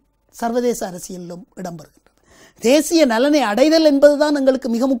 இதுதான் சர்வதேச அரசியலிலும் இடம்பெறுகின்றது. தேசிய நலனை அடைதல் என்பதுதான் எங்களுக்கு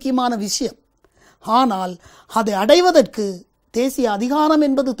மிக முக்கியமான விஷயம். ஆனால் அதை அடைவதற்கு தேசிய அதிகாரம்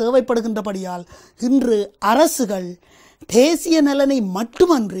என்பது தேவைப்படுகின்றபடியால் இன்று அரசுகள் தேசிய நலனை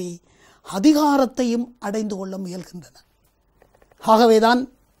மட்டுமன்றி அதிகாரத்தையும் அடைந்து கொள்ள முயல்கின்றன. ஆகவேதான்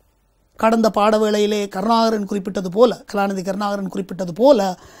கடந்த பாடவேளையிலே கலாநிதி கருணாகரன் குறிப்பிட்டது போல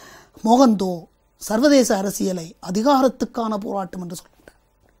மோகந்தோ சர்வதேச அரசியலை அதிகாரத்துக்கான போராட்டம் என்று சொல்கின்றார்.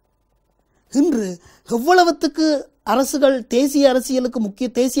 இன்று எவ்வளவுக்கு அரசுகள் தேசிய அரசியலுக்கு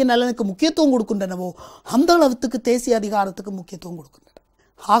தேசிய நலனுக்கு முக்கியத்துவம் கொடுக்கின்றனவோ அந்த அளவுக்கு தேசிய அதிகாரத்துக்கு முக்கியத்துவம் கொடுக்கின்றன.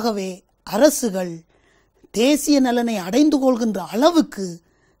 ஆகவே அரசுகள் தேசிய நலனை அடைந்து கொள்கின்ற அளவுக்கு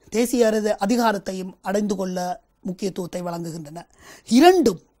தேசிய அதிகாரத்தையும் அடைந்து கொள்ள முக்கியத்துவத்தை வழங்குகின்றன.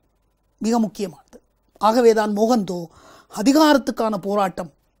 இரண்டும் மிக முக்கியமானது. ஆகவேதான் மோகந்தோ அதிகாரத்துக்கான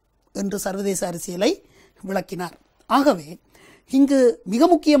போராட்டம் என்று சர்வதேச அரசியலை விளக்கினார். ஆகவே இங்கு மிக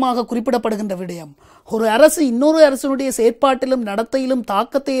முக்கியமாக குறிப்பிடப்படுகின்ற விடயம், ஒரு அரசு இன்னொரு அரசினுடைய செயற்பாட்டிலும் நடத்தையிலும்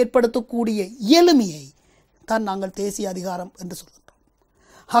தாக்கத்தை ஏற்படுத்தக்கூடிய இயலுமையை தான் நாங்கள் தேசிய அதிகாரம் என்று சொல்கின்றோம்.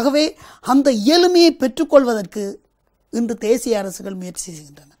 ஆகவே அந்த இயலுமையை பெற்றுக்கொள்வதற்கு இன்று தேசிய அரசுகள் முயற்சி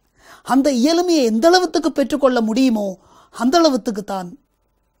செய்கின்றன. அந்த இயலுமையை எந்த அளவுக்கு பெற்றுக்கொள்ள முடியுமோ அந்த அளவுக்கு தான்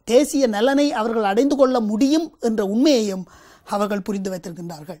தேசிய நலனை அவர்கள் அடைந்து கொள்ள முடியும் என்ற உண்மையையும் அவர்கள் புரிந்து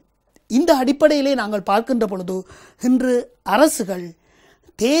வைத்திருக்கின்றார்கள். இந்த அடிப்படையிலே நாங்கள் பார்க்கின்ற பொழுது இன்று அரசுகள்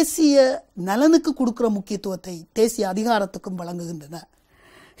தேசிய நலனுக்கு கொடுக்கிற முக்கியத்துவத்தை தேசிய அதிகாரத்துக்கும் வழங்குகின்றன.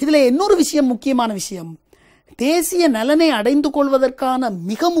 இதில் இன்னொரு முக்கியமான விஷயம், தேசிய நலனை அடைந்து கொள்வதற்கான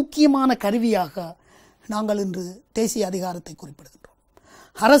மிக முக்கியமான கருவியாக நாங்கள் இன்று தேசிய அதிகாரத்தை குறிப்பிடுகின்றோம்.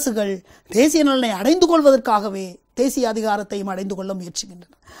 அரசுகள் தேசிய நலனை அடைந்து கொள்வதற்காகவே தேசிய அதிகாரத்தையும் அடைந்து கொள்ள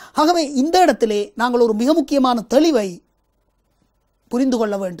முயற்சிக்கின்றன. ஆகவே இந்த இடத்திலே நாங்கள் ஒரு மிக முக்கியமான தெளிவை புரிந்து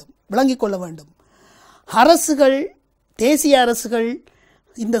கொள்ள வேண்டும், விளங்கிக் கொள்ள வேண்டும். அரசுகள், தேசிய அரசுகள்,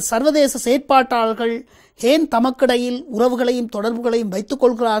 இந்த சர்வதேச செயற்பாட்டாளர்கள் ஏன் தமக்கிடையில் உறவுகளையும் தொடர்புகளையும் வைத்துக்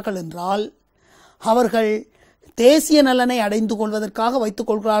கொள்கிறார்கள் என்றால் அவர்கள் தேசிய நலனை அடைந்து கொள்வதற்காக வைத்துக்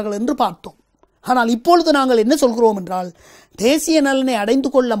கொள்கிறார்கள் என்று பார்த்தோம். ஆனால் இப்பொழுது நாங்கள் என்ன சொல்கிறோம் என்றால், தேசிய நலனை அடைந்து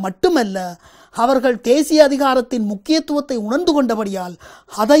கொள்ள மட்டுமல்ல, அவர்கள் தேசிய அதிகாரத்தின் முக்கியத்துவத்தை உணர்ந்து கொண்டபடியால்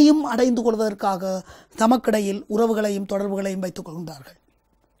அதையும் அடைந்து கொள்வதற்காக தமக்கிடையில் உறவுகளையும் தொடர்புகளையும் வைத்துக் கொள்கின்றார்கள்.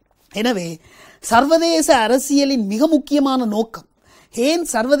 எனவே சர்வதேச அரசியலின் மிக முக்கியமான நோக்கம், ஏன்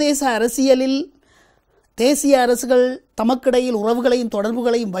சர்வதேச அரசியலில் தேசிய அரசுகள் தமக்கிடையில் உறவுகளையும்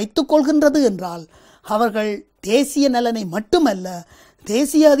தொடர்புகளையும் வைத்துக் கொள்கின்றது என்றால் அவர்கள் தேசிய நலனை மட்டுமல்ல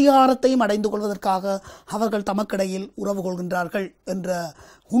தேசிய அதிகாரத்தையும் அடைந்து கொள்வதற்காக அவர்கள் தமக்கிடையில் உறவு கொள்கின்றார்கள் என்ற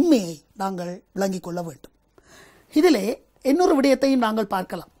உண்மையை நாங்கள் விளங்கிக் கொள்ள வேண்டும். இதிலே இன்னொரு விடயத்தையும் நாங்கள்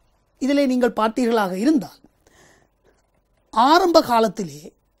பார்க்கலாம். இதிலே நீங்கள் பார்த்தீர்களாக இருந்தால், ஆரம்ப காலத்திலே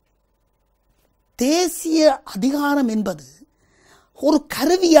தேசிய அதிகாரம் என்பது ஒரு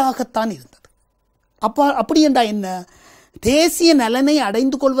கருவியாகத்தான் இருந்தது. அப்படி என்றால் என்ன? தேசிய நலனை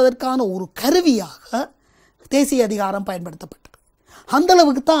அடைந்து கொள்வதற்கான ஒரு கருவியாக தேசிய அதிகாரம் பயன்படுத்தப்பட்டது. அந்த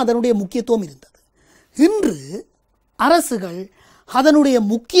அளவுக்கு தான் அதனுடைய முக்கியத்துவம் இருந்தது. இன்று அரசுகள் அதனுடைய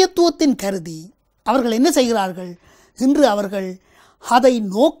முக்கியத்துவத்தின் கருதி அவர்கள் என்ன செய்கிறார்கள்? இன்று அவர்கள் அதை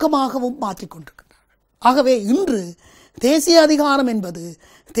நோக்கமாகவும் மாற்றிக்கொண்டிருக்கிறார்கள். ஆகவே இன்று தேசிய அதிகாரம் என்பது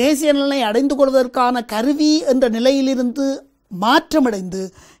தேசிய நலனை அடைந்து கொள்வதற்கான கருவி என்ற நிலையிலிருந்து மாற்றமடைந்து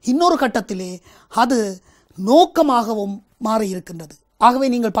இன்னொரு கட்டத்திலே அது நோக்கமாகவும் மாறியிருக்கின்றது. ஆகவே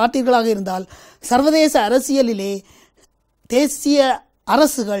நீங்கள் பார்த்தீர்களாக இருந்தால், சர்வதேச அரசியலிலே தேசிய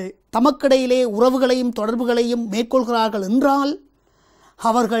அரசுகள் தமக்கிடையிலே உறவுகளையும் தொடர்புகளையும் மேற்கொள்கிறார்கள் என்றால்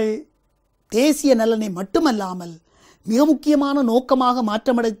அவர்கள் தேசிய நலனை மட்டுமல்லாமல் மிக முக்கியமான நோக்கமாக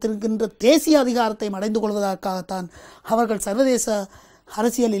மாற்றமடைத்திருக்கின்ற தேசிய அதிகாரத்தை அடைந்து கொள்வதற்காகத்தான் அவர்கள் சர்வதேச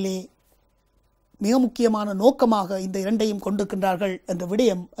அரசியலிலே மிக முக்கியமான நோக்கமாக இந்த இரண்டையும் கொண்டிருக்கின்றார்கள் என்ற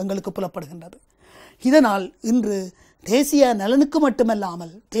விடயம் எங்களுக்கு புலப்படுகின்றது. இதனால் இன்று தேசிய நலனுக்கு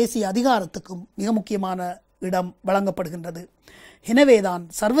மட்டுமல்லாமல் தேசிய அதிகாரத்துக்கும் மிக முக்கியமான இடம் வழங்கப்படுகின்றது. எனவேதான்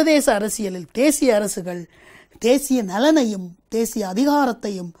சர்வதேச அரசியலில் தேசிய அரசுகள் தேசிய நலனையும் தேசிய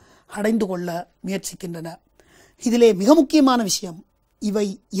அதிகாரத்தையும் அடைந்து கொள்ள முயற்சிக்கின்றன. இதிலே மிக முக்கியமான விஷயம், இவை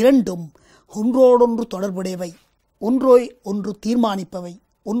இரண்டும் ஒன்றோடொன்று தொடர்புடையவை, ஒன்றை ஒன்று தீர்மானிப்பவை,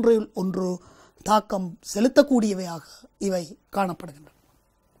 ஒன்றில் ஒன்று தாக்கம் செலுத்தக்கூடியவையாக இவை காணப்படுகின்றன.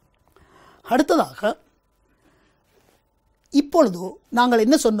 அடுத்ததாக, இப்பொழுது நாங்கள்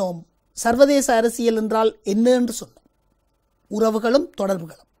என்ன சொன்னோம்? சர்வதேச அரசியல் என்றால் என்ன என்று சொன்னோம். உறவுகளும்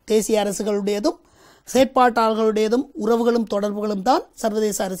தொடர்புகளும், தேசிய அரசுகளுடையதும் செயற்பாட்டாளர்களுடையதும் உறவுகளும் தொடர்புகளும் தான்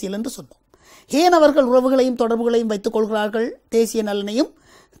சர்வதேச அரசியல் என்று சொன்னோம். ஏன் அவர்கள் உறவுகளையும் தொடர்புகளையும் வைத்துக் கொள்கிறார்கள்? தேசிய நலனையும்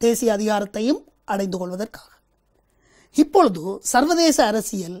தேசிய அதிகாரத்தையும் அடைந்து கொள்வதற்காக. இப்பொழுது சர்வதேச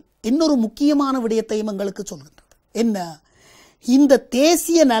அரசியல் இன்னொரு முக்கியமான விடயத்தையும் எங்களுக்கு சொல்கின்றது. என்ன? இந்த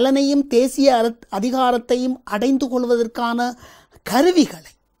தேசிய நலனையும் தேசிய அதிகாரத்தையும் அடைந்து கொள்வதற்கான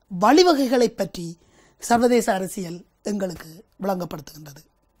கருவிகளை, வழிவகைகளை பற்றி சர்வதேச அரசியல் எங்களுக்கு விளங்கப்படுத்துகின்றது.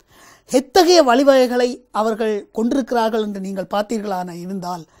 எத்தகைய வழிவகைகளை அவர்கள் கொண்டிருக்கிறார்கள் என்று நீங்கள் பார்த்தீர்களான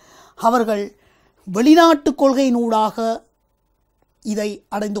இருந்தால், அவர்கள் வெளிநாட்டு கொள்கையினூடாக இதை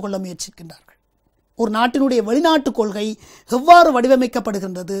அடைந்து கொள்ள முயற்சிக்கின்றார்கள். ஒரு நாட்டினுடைய வெளிநாட்டு கொள்கை எவ்வாறு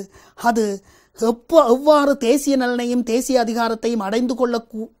வடிவமைக்கப்படுகின்றது, அது எவ்வாறு தேசிய நலனையும் தேசிய அதிகாரத்தையும் அடைந்து கொள்ள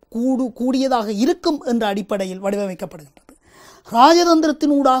கூடியதாக இருக்கும் என்ற அடிப்படையில் வடிவமைக்கப்படுகின்றது.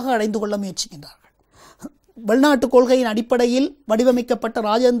 ராஜதந்திரத்தினூடாக அடைந்து கொள்ள முயற்சிக்கின்றார்கள். வெளிநாட்டு கொள்கையின் அடிப்படையில் வடிவமைக்கப்பட்ட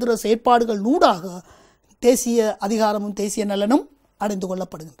ராஜதந்திர செயற்பாடுகள் நூடாக தேசிய அதிகாரமும் தேசிய நலனும் அடைந்து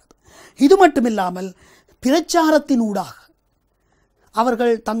கொள்ளப்படுகின்றது. இது மட்டுமில்லாமல் பிரச்சாரத்தினூடாக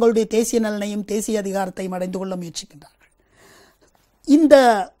அவர்கள் தங்களுடைய தேசிய நலனையும் தேசிய அதிகாரத்தையும் அடைந்து கொள்ள முயற்சிக்கின்றார்கள். இந்த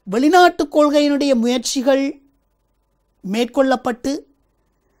வெளிநாட்டு கொள்கையினுடைய முயற்சிகள் மேற்கொள்ளப்பட்டு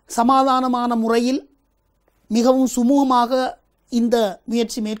சமாதானமான முறையில் மிகவும் சுமூகமாக இந்த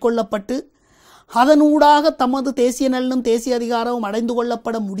முயற்சி மேற்கொள்ளப்பட்டு அதனூடாக தமது தேசிய நலனும் தேசிய அதிகாரமும் அடைந்து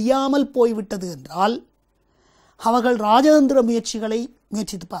கொள்ளப்பட முடியாமல் போய்விட்டது என்றால் அவர்கள் ராஜதந்திர முயற்சிகளை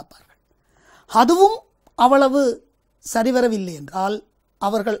முயற்சித்து பார்ப்பார்கள். அதுவும் அவ்வளவு சரிவரவில்லை என்றால்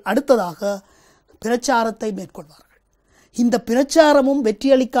அவர்கள் அடுத்ததாக பிரச்சாரத்தை மேற்கொள்வார்கள். இந்த பிரச்சாரமும்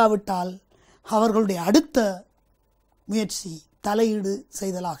வெற்றியளிக்காவிட்டால் அவர்களுடைய அடுத்த முயற்சி தலையீடு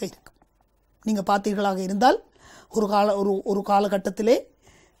செய்தலாக இருக்கும். நீங்கள் பார்த்தீர்களாக இருந்தால் ஒரு காலகட்டத்திலே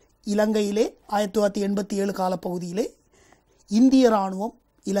இலங்கையிலே 1987 காலப்பகுதியிலே இந்திய இராணுவம்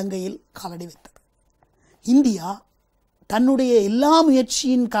இலங்கையில் காலடி வைத்தது. இந்தியா தன்னுடைய எல்லா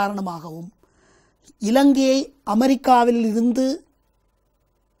முயற்சியின் காரணமாகவும் இலங்கையை அமெரிக்காவில் இருந்து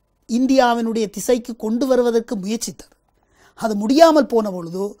இந்தியாவினுடைய திசைக்கு கொண்டு வருவதற்கு முயற்சித்தது. அது முடியாமல் போன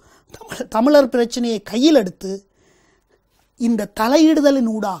பொழுது தமிழர் பிரச்சனையை கையில் எடுத்து இந்த தலையிடுதலின்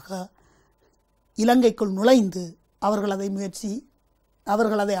ஊடாக இலங்கைக்குள் நுழைந்து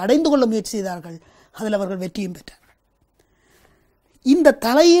அவர்கள் அதை அடைந்து கொள்ள முயற்சி செய்தார்கள். அதில் அவர்கள் வெற்றியும் பெற்றார்கள். இந்த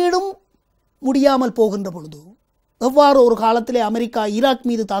தலையீடும் முடியாமல் போகின்ற பொழுது எவ்வாறு ஒரு காலத்திலே அமெரிக்கா ஈராக்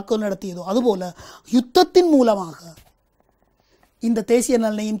மீது தாக்குதல் நடத்தியதோ அதுபோல யுத்தத்தின் மூலமாக இந்த தேசிய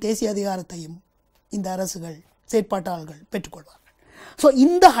நலனையும் தேசிய அதிகாரத்தையும் இந்த அரசுகள் செயற்பாட்டாளர்கள் பெற்றுக்கொள்வார்கள். ஸோ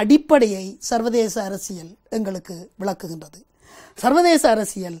இந்த அடிப்படையை சர்வதேச அரசியல் எங்களுக்கு விளக்குகின்றது. சர்வதேச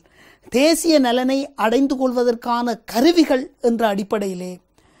அரசியல் தேசிய நலனை அடைந்து கொள்வதற்கான கருவிகள் என்ற அடிப்படையிலே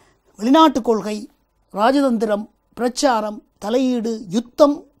வெளிநாட்டு கொள்கை, ராஜதந்திரம், பிரச்சாரம், தலையீடு,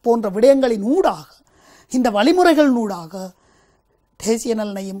 யுத்தம் போன்ற விடயங்களின் ஊடாக, இந்த வழிமுறைகளினூடாக தேசிய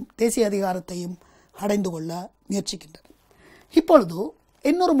நலனையும் தேசிய அதிகாரத்தையும் அடைந்து கொள்ள முயற்சிக்கின்றன. இப்பொழுது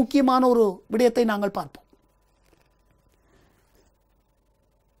இன்னொரு முக்கியமான ஒரு விடயத்தை நாங்கள் பார்ப்போம்.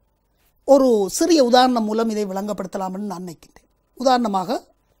 ஒரு சிறிய உதாரணம் மூலம் இதை விளங்கப்படுத்தலாம் என்று நான் நினைக்கின்றேன். உதாரணமாக,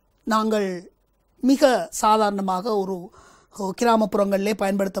 நாங்கள் மிக சாதாரணமாக ஒரு கிராமப்புறங்களிலே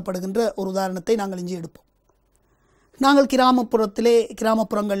பயன்படுத்தப்படுகின்ற ஒரு உதாரணத்தை நாங்கள் இங்கே எடுப்போம். நாங்கள்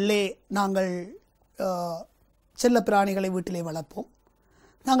கிராமப்புறங்களிலே நாங்கள் செல்ல பிராணிகளை வீட்டிலே வளர்ப்போம்.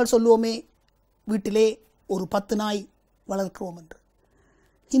 நாங்கள் சொல்லுவோமே, வீட்டிலே ஒரு 10 நாய் வளர்க்கிறோம் என்று.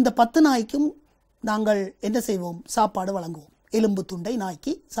 இந்த 10 நாய்க்கும் நாங்கள் என்ன செய்வோம்? சாப்பாடு வழங்குவோம். எலும்பு துண்டை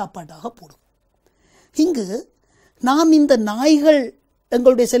நாய்க்கு சாப்பாட்டாக போடுவோம். இங்கு நாம் இந்த நாய்கள்,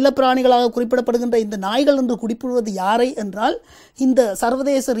 எங்களுடைய செல்லப்பிராணிகளாக குறிப்பிடப்படுகின்ற இந்த நாய்கள் என்று குறிப்பிடுவது யாரை என்றால், இந்த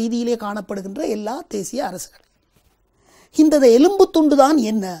சர்வதேச ரீதியிலே காணப்படுகின்ற எல்லா தேசிய அரசுகள். இந்த எலும்பு துண்டு தான்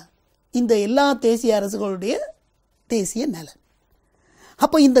என்ன? இந்த எல்லா தேசிய அரசுகளுடைய தேசிய நலன்.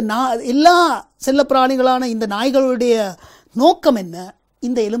 அப்போ இந்த எல்லா செல்லப்பிராணிகளான இந்த நாய்களுடைய நோக்கம் என்ன?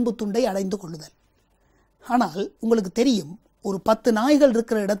 இந்த எலும்பு துண்டை அடைந்து கொள்ளுதல். ஆனால் உங்களுக்கு தெரியும், ஒரு 10 நாய்கள்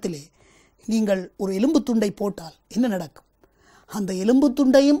இருக்கிற இடத்திலே நீங்கள் ஒரு எலும்பு துண்டை போட்டால் என்ன நடக்கும்? அந்த எலும்பு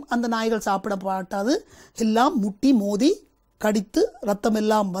துண்டையும் அந்த நாய்கள் சாப்பிட மாட்டாது. எல்லாம் முட்டி மோதி கடித்து ரத்தம்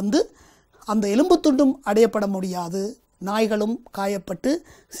எல்லாம் வந்து அந்த எலும்பு துண்டும் அடையப்பட முடியாது, நாய்களும் காயப்பட்டு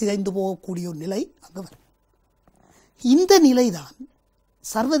சிதைந்து போகக்கூடிய ஒரு நிலை அங்கு வரும். இந்த நிலைதான்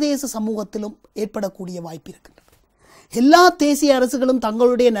சர்வதேச சமூகத்திலும் ஏற்படக்கூடிய வாய்ப்பு இருக்கின்றது. எல்லா தேசிய அரசுகளும்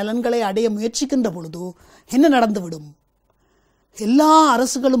தங்களுடைய நலன்களை அடைய முயற்சிக்கின்ற பொழுது என்ன நடந்துவிடும்? எல்லா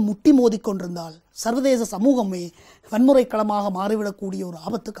அரசுகளும் முட்டி மோதிக்கொண்டிருந்தால் சர்வதேச சமூகமே வன்முறை களமாக மாறிவிடக்கூடிய ஒரு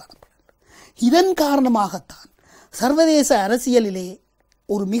ஆபத்து காணப்படுகிறது. இதன் காரணமாகத்தான் சர்வதேச அரசியலிலே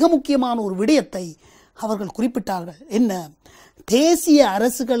ஒரு மிக முக்கியமான ஒரு விடயத்தை அவர்கள் குறிப்பிட்டார்கள். என்ன? தேசிய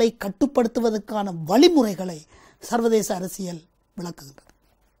அரசுகளை கட்டுப்படுத்துவதற்கான வழிமுறைகளை சர்வதேச அரசியல் விளக்குகின்றது.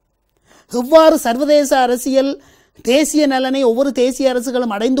 எவ்வாறு சர்வதேச அரசியல் தேசிய நலனை ஒவ்வொரு தேசிய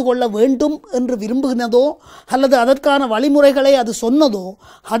அரசுகளும் அடைந்து கொள்ள வேண்டும் என்று விரும்புகிறதோ அல்லது அதற்கான வழிமுறைகளை அது சொன்னதோ,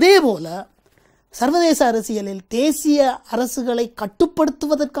 அதே போல சர்வதேச அரசியலில் தேசிய அரசுகளை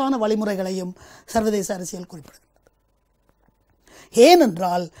கட்டுப்படுத்துவதற்கான வழிமுறைகளையும் சர்வதேச அரசியல் குறிப்பிடுகிறது.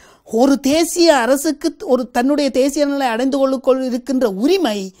 ஏனென்றால் ஒரு தேசிய அரசுக்கு தன்னுடைய தேசிய நலனை அடைந்து கொள்ள இருக்கின்ற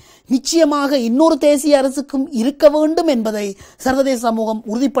உரிமை நிச்சயமாக இன்னொரு தேசிய அரசுக்கும் இருக்க வேண்டும் என்பதை சர்வதேச சமூகம்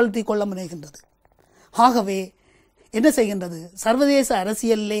உறுதிப்படுத்திக் கொள்ள முனைகின்றது. ஆகவே என்ன செய்கின்றது? சர்வதேச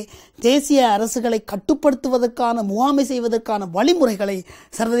அரசியலிலே தேசிய அரசுகளை கட்டுப்படுத்துவதற்கான முகாமை செய்வதற்கான வழிமுறைகளை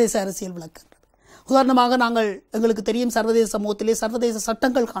சர்வதேச அரசியல் விளக்குகின்றது. உதாரணமாக எங்களுக்கு தெரியும், சர்வதேச சமூகத்திலே சர்வதேச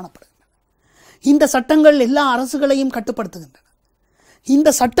சட்டங்கள் காணப்படுகின்றன. இந்த சட்டங்கள் எல்லா அரசுகளையும் கட்டுப்படுத்துகின்றன. இந்த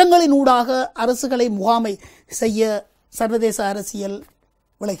சட்டங்களின் ஊடாக அரசுகளை முகாமை செய்ய சர்வதேச அரசியல்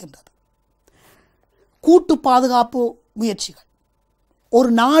விளைகின்றது. கூட்டு பாதுகாப்பு முயற்சிகள். ஒரு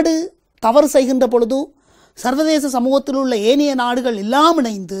நாடு தவறு செய்கின்ற பொழுது சர்வதேச சமூகத்தில் உள்ள ஏனைய நாடுகள் எல்லாம்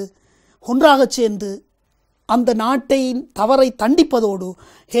இணைந்து ஒன்றாக சேர்ந்து அந்த நாட்டின் தவறை தண்டிப்பதோடு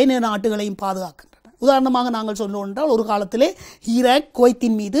ஏனைய நாடுகளையும் பாதுகாக்கின்றன. உதாரணமாக நாங்கள் சொல்லுவோம் என்றால், ஒரு காலத்திலே ஈராக்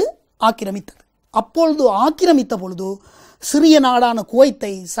குவைத்தின் மீது ஆக்கிரமித்தது. அப்பொழுது ஆக்கிரமித்த பொழுது சிறிய நாடான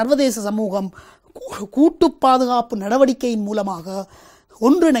குவைத்தை சர்வதேச சமூகம் கூட்டு பாதுகாப்பு நடவடிக்கையின் மூலமாக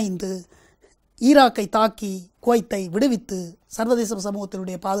ஒன்றிணைந்து ஈராக்கை தாக்கி குவைத்தை விடுவித்து சர்வதேச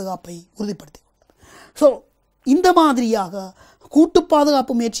சமூகத்தினுடைய பாதுகாப்பை உறுதிப்படுத்தி. ஸோ இந்த மாதிரியாக கூட்டு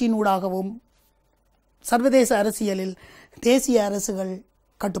பாதுகாப்பு முயற்சியினூடாகவும் சர்வதேச அரசியலில் தேசிய அரசுகள்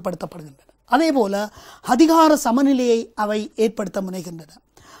கட்டுப்படுத்தப்படுகின்றன. அதே போல அதிகார சமநிலையை அவை ஏற்படுத்த முனைகின்றன.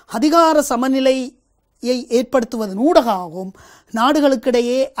 அதிகார சமநிலையை ஏற்படுத்துவதன் ஊடாகவும்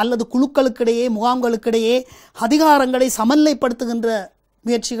நாடுகளுக்கிடையே அல்லது குழுக்களுக்கிடையே முகாம்களுக்கிடையே அதிகாரங்களை சமநிலைப்படுத்துகின்ற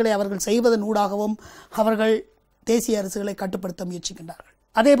முயற்சிகளை அவர்கள் செய்வதன் ஊடாகவும் அவர்கள் தேசிய அரசுகளை கட்டுப்படுத்த முயற்சிக்கின்றார்கள்.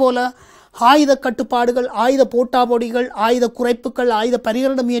 அதே போல ஆயுத கட்டுப்பாடுகள், ஆயுத போட்டாபொடிகள், ஆயுத குறைப்புகள், ஆயுத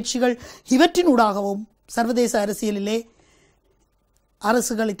பரிகரண முயற்சிகள் இவற்றினூடாகவும் சர்வதேச அரசியலிலே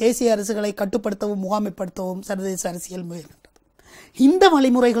தேசிய அரசுகளை கட்டுப்படுத்தவும் முகாமைப்படுத்தவும் சர்வதேச அரசியல் முயல்கின்றது. இந்த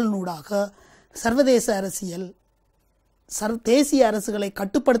வழிமுறைகளினூடாக சர்வதேச அரசியல் தேசிய அரசுகளை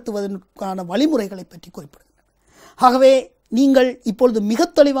கட்டுப்படுத்துவதற்கான வழிமுறைகளை பற்றி குறிப்பிடுகின்றன. ஆகவே நீங்கள் இப்பொழுது மிக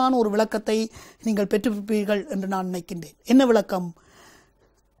தெளிவான ஒரு விளக்கத்தை நீங்கள் பெற்றிருப்பீர்கள் என்று நான் நினைக்கின்றேன். என்ன விளக்கம்?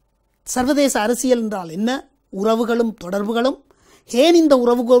 சர்வதேச அரசியல் என்றால் என்ன? உறவுகளும் தொடர்புகளும். ஏன் இந்த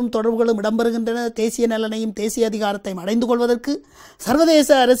உறவுகளும் தொடர்புகளும் இடம்பெறுகின்றன? தேசிய நலனையும் தேசிய அதிகாரத்தையும் அடைந்து கொள்வதற்கு. சர்வதேச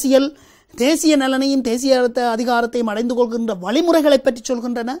அரசியல் தேசிய நலனையும் தேசிய அதிகாரத்தையும் அடைந்து கொள்கின்ற வழிமுறைகளை பற்றி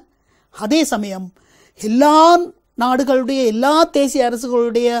சொல்கின்றன. அதே சமயம் எல்லா நாடுகளுடைய எல்லா தேசிய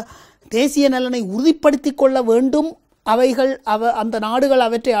அரசுகளுடைய தேசிய நலனை உறுதிப்படுத்தி கொள்ள வேண்டும், அந்த நாடுகள்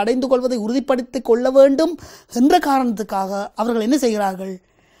அவற்றை அடைந்து கொள்வதை உறுதிப்படுத்தி கொள்ள வேண்டும் என்ற காரணத்துக்காக அவர்கள் என்ன செய்கிறார்கள்?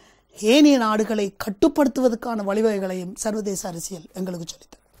 ஏனைய நாடுகளை கட்டுப்படுத்துவதற்கான வழிவகைகளையும் சர்வதேச அரசியல் எங்களுக்கு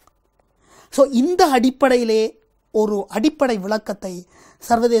சொல்லித்தரும். ஸோ இந்த அடிப்படையிலே ஒரு அடிப்படை விளக்கத்தை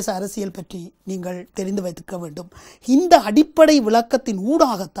சர்வதேச அரசியல் பற்றி நீங்கள் தெரிந்து வைத்திருக்க வேண்டும். இந்த அடிப்படை விளக்கத்தின்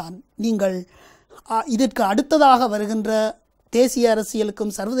ஊடாகத்தான் நீங்கள் இதற்கு அடுத்ததாக வருகின்ற தேசிய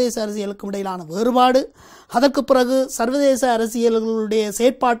அரசியலுக்கும் சர்வதேச அரசியலுக்கும் இடையிலான வேறுபாடு, அதற்கு பிறகு சர்வதேச அரசியல்களுடைய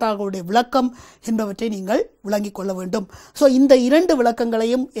செயற்பாட்டாளர்களுடைய விளக்கம் என்பவற்றை நீங்கள் விளங்கிக் கொள்ள வேண்டும். ஸோ இந்த இரண்டு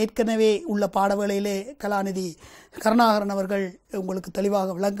விளக்கங்களையும் ஏற்கனவே உள்ள பாடவேளையிலே கலாநிதி கருணாகரன் அவர்கள் உங்களுக்கு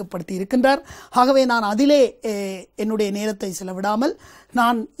தெளிவாக விளங்கப்படுத்தி இருக்கின்றார். ஆகவே நான் அதிலே என்னுடைய நேரத்தை செலவிடாமல்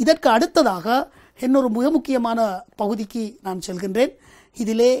நான் இதற்கு அடுத்ததாக இன்னொரு மிக முக்கியமான பகுதிக்கு நான் செல்கின்றேன்.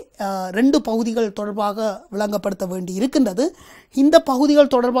 இதிலே 2 பகுதிகள் தொடர்பாக விளங்கப்படுத்த வேண்டி இருக்கின்றது. இந்த பகுதிகள்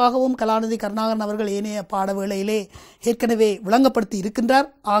தொடர்பாகவும் கலாநிதி கருணாகரன் அவர்கள் ஏனைய பாடவேளையிலே ஏற்கனவே விளங்கப்படுத்தி இருக்கின்றார்.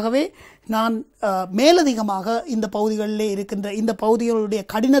 ஆகவே நான் மேலதிகமாக இந்த பகுதிகளிலே இருக்கின்ற இந்த பகுதிகளுடைய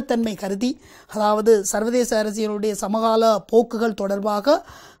கடினத்தன்மை கருதி, அதாவது சர்வதேச அரசியலுடைய சமகால போக்குகள்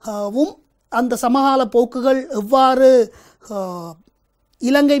தொடர்பாகவும் அந்த சமகால போக்குகள் எவ்வாறு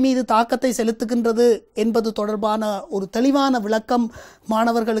இலங்கை மீது தாக்கத்தை செலுத்துகின்றது என்பது தொடர்பான ஒரு தெளிவான விளக்கம்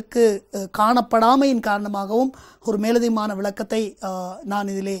மாணவர்களுக்கு காணப்படாமையின் காரணமாகவும் ஒரு மேலதிகமான விளக்கத்தை நான்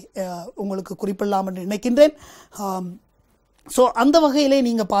இதிலே உங்களுக்கு குறிப்பிடலாம் என்று நினைக்கின்றேன். ஸோ அந்த வகையிலே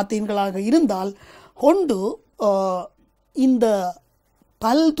நீங்கள் பார்த்தீர்களாக இருந்தால் ஒன்று இந்த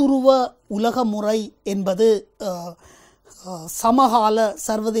பல்துருவ உலக முறை என்பது சமகால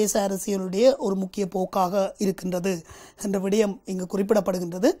சர்வதேச அரசியலுடைய ஒரு முக்கிய போக்காக இருக்கின்றது என்ற விடயம் இங்கு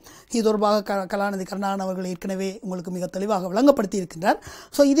குறிப்பிடப்படுகின்றது. இது தொடர்பாக கலாநிதி கருணாநிதி அவர்கள் ஏற்கனவே உங்களுக்கு மிக தெளிவாக விளங்கப்படுத்தி இருக்கின்றார்.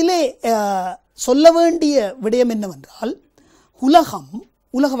 ஸோ இதிலே சொல்ல வேண்டிய விடயம் என்னவென்றால்,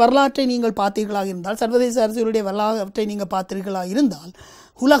 உலக வரலாற்றை நீங்கள் பார்த்தீர்களாக இருந்தால், சர்வதேச அரசியலுடைய வரலாற்றை நீங்கள் பார்த்தீர்களாக இருந்தால்,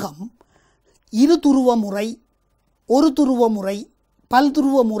 உலகம் இருதுருவ முறை, ஒரு துருவ முறை,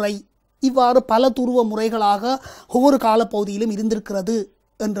 பல்துருவ முறை, இவ்வாறு பல துருவ முறைகளாக ஒவ்வொரு காலப்பகுதியிலும் இருந்திருக்கிறது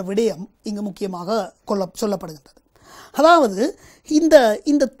என்ற விடயம் இங்கு முக்கியமாக சொல்லப்படுகின்றது. அதாவது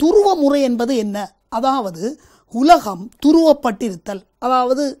இந்த துருவ முறை என்பது என்ன? அதாவது உலகம் துருவப்பட்டிருத்தல்,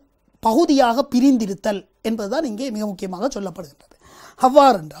 அதாவது பகுதியாக பிரிந்திருத்தல் என்பதுதான் இங்கே மிக முக்கியமாக சொல்லப்படுகின்றது.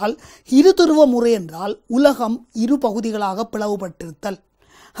 அவ்வாறென்றால் இருதுருவ முறை என்றால் உலகம் இரு பகுதிகளாக பிளவுபட்டிருத்தல்.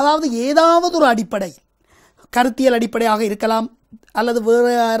 அதாவது ஏதாவது ஒரு அடிப்படையில், கருத்தியல் அடிப்படையாக இருக்கலாம், அல்லது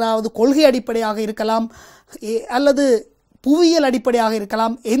வேறு யாராவது கொள்கை அடிப்படையாக இருக்கலாம், அல்லது புவியியல் அடிப்படையாக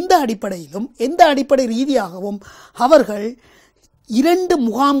இருக்கலாம், எந்த அடிப்படையிலும் எந்த அடிப்படை ரீதியாகவும் அவர்கள் இரண்டு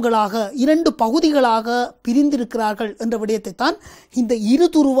முகாம்களாக, இரண்டு பகுதிகளாக பிரிந்திருக்கிறார்கள் என்ற விடயத்தை தான் இந்த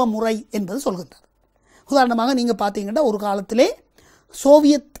இருதுருவ முறை என்பது சொல்கின்றது. உதாரணமாக நீங்கள் பார்த்தீங்கன்னா, ஒரு காலத்திலே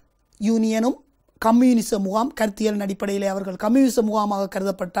சோவியத் யூனியனும் கம்யூனிச முகாம், கருத்தியல் அடிப்படையிலே அவர்கள் கம்யூனிச முகாமாக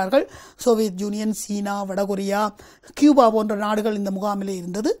கருதப்பட்டார்கள். சோவியத் யூனியன், சீனா, வடகொரியா, கியூபா போன்ற நாடுகள் இந்த முகாமிலே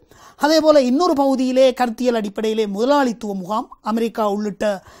இருந்தது. அதே போல் இன்னொரு பகுதியிலே கருத்தியல் அடிப்படையிலே முதலாளித்துவ முகாம், அமெரிக்கா உள்ளிட்ட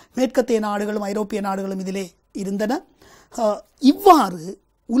மேற்கத்திய நாடுகளும் ஐரோப்பிய நாடுகளும் இதிலே இருந்தன. இவ்வாறு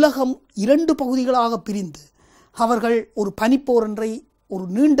உலகம் இரண்டு பகுதிகளாக பிரிந்து அவர்கள் ஒரு பனிப்போர் ஒன்றை ஒரு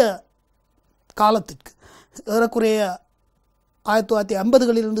நீண்ட காலத்திற்கு, ஏறக்குறைய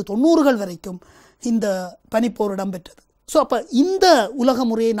 1950களிலிருந்து 90கள் வரைக்கும் இந்த பனிப்போர் இடம்பெற்றது. ஸோ அப்போ இந்த உலக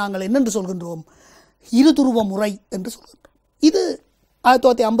முறையை நாங்கள் என்னென்று சொல்கின்றோம்? இருதுருவ முறை என்று சொல்கின்றோம். இது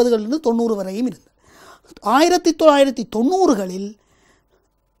 1950களிலிருந்து 90 வரையும் இருந்தது. 1990களில்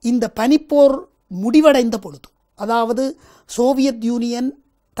இந்த பனிப்போர் முடிவடைந்த பொழுது, அதாவது சோவியத் யூனியன்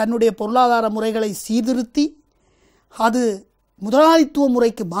தன்னுடைய பொருளாதார முறைகளை சீர்திருத்தி அது முதலாளித்துவ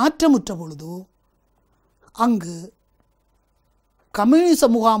முறைக்கு மாற்றமுற்ற பொழுது, அங்கு கம்யூனிச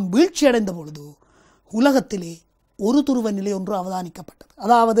முகாம் வீழ்ச்சியடைந்த பொழுது உலகத்திலே ஒரு துருவ நிலை ஒன்று அவதானிக்கப்பட்டது.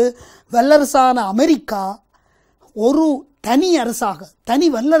 அதாவது வல்லரசான அமெரிக்கா ஒரு தனி அரசாக, தனி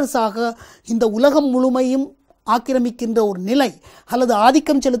வல்லரசாக இந்த உலகம் முழுமையும் ஆக்கிரமிக்கின்ற ஒரு நிலை அல்லது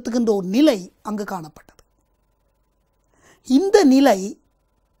ஆதிக்கம் செலுத்துகின்ற ஒரு நிலை அங்கு காணப்பட்டது. இந்த நிலை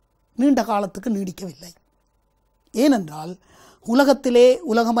நீண்ட காலத்துக்கு நீடிக்கவில்லை. ஏனென்றால் உலகத்திலே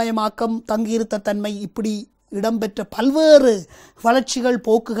உலகமயமாக்கம், தங்கியிருத்த தன்மை, இப்படி இடம்பெற்ற பல்வேறு வளர்ச்சிகள்,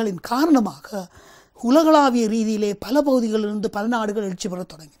 போக்குகளின் காரணமாக உலகளாவிய ரீதியிலே பல பகுதிகளிலிருந்து பல நாடுகள் எழுச்சி பெறத்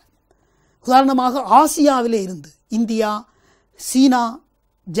தொடங்கின. உதாரணமாக ஆசியாவிலே இருந்து இந்தியா, சீனா,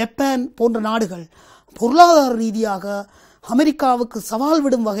 ஜப்பான் போன்ற நாடுகள் பொருளாதார ரீதியாக அமெரிக்காவுக்கு சவால்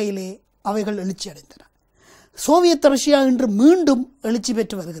விடும் வகையிலே அவைகள் எழுச்சி அடைந்தன. சோவியத் ரஷ்யா இன்று மீண்டும் எழுச்சி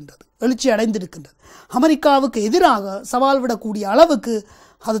பெற்று வருகின்றது, எழுச்சி அடைந்திருக்கின்றது. அமெரிக்காவுக்கு எதிராக சவால் விடக்கூடிய அளவுக்கு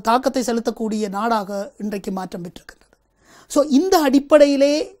அது தாக்கத்தை செலுத்தக்கூடிய நாடாக இன்றைக்கு மாற்றம் பெற்றிருக்கின்றது. ஸோ இந்த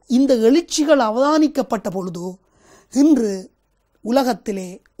அடிப்படையிலே இந்த எழுச்சிகள் அவதானிக்கப்பட்ட பொழுது இன்று உலகத்திலே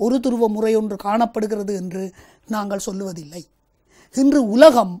ஒரு துருவ முறை ஒன்று காணப்படுகிறது என்று நாங்கள் சொல்லுவதில்லை. இன்று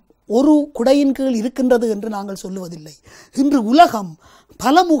உலகம் ஒரு குடையின் கீழ் இருக்கின்றது என்று நாங்கள் சொல்லுவதில்லை. இன்று உலகம்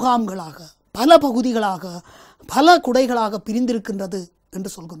பல முகாம்களாக, பல பகுதிகளாக, பல குடைகளாக பிரிந்திருக்கின்றது என்று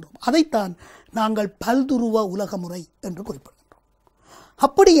சொல்கின்றோம். அதைத்தான் நாங்கள் பல்துருவ உலக முறை என்று குறிப்பிடுகிறோம்.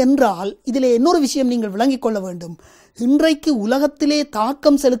 அப்படி என்றால் இதிலே இன்னொரு விஷயம் நீங்கள் விளங்கிக் கொள்ள வேண்டும். இன்றைக்கு உலகத்திலே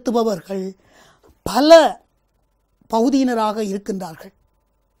தாக்கம் செலுத்துபவர்கள் பல பகுதியினராக இருக்கின்றார்கள்.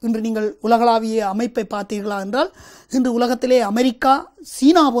 இன்று நீங்கள் உலகளாவிய அமைப்பை பார்த்தீர்களா என்றால், இன்று உலகத்திலே அமெரிக்கா,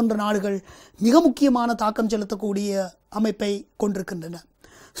 சீனா போன்ற நாடுகள் மிக முக்கியமான தாக்கம் செலுத்தக்கூடிய அமைப்பை கொண்டிருக்கின்றன.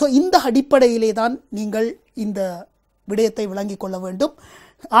 ஸோ இந்த அடிப்படையிலே தான் நீங்கள் இந்த விடயத்தை விளங்கிக் கொள்ள வேண்டும்.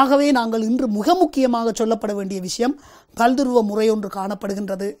 ஆகவே நாங்கள் இன்று மிக முக்கியமாக சொல்லப்பட வேண்டிய விஷயம், பல்துருவ முறை ஒன்று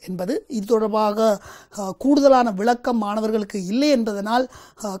காணப்படுகின்றது என்பது. இது தொடர்பாக கூடுதலான விளக்கம் மாணவர்களுக்கு இல்லை என்பதனால்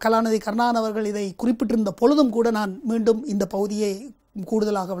கலாநிதி கருணாநிதி அவர்கள் இதை குறிப்பிட்டிருந்த பொழுதும் கூட நான் மீண்டும் இந்த பகுதியை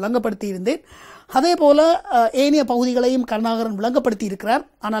கூடுதலாக விளங்கப்படுத்தி இருந்தேன். அதே போல் ஏனைய பகுதிகளையும் கருணாகரன் விளங்கப்படுத்தி இருக்கிறார்.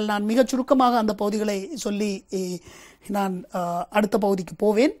 ஆனால் நான் மிகச் சுருக்கமாக அந்த பகுதிகளை சொல்லி நான் அடுத்த பகுதிக்கு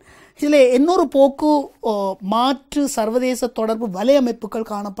போவேன். இதில் இன்னொரு போக்கு மாற்று சர்வதேச தொடர்பு வலையமைப்புகள்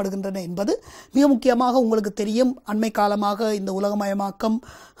காணப்படுகின்றன என்பது மிக முக்கியமாக உங்களுக்கு தெரியும். அண்மை காலமாக இந்த உலகமயமாக்கம்,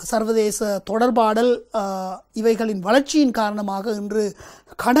 சர்வதேச தொடர்பாடல் இவைகளின் வளர்ச்சியின் காரணமாக இன்று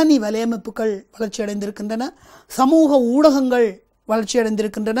கணனி வலையமைப்புகள் வளர்ச்சியடைந்திருக்கின்றன. சமூக ஊடகங்கள்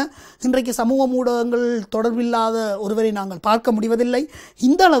வளர்ச்சியடைந்திருக்கின்றன. இன்றைக்கு சமூக ஊடகங்கள் தொடர்பில்லாத ஒருவரை நாங்கள் பார்க்க முடிவதில்லை.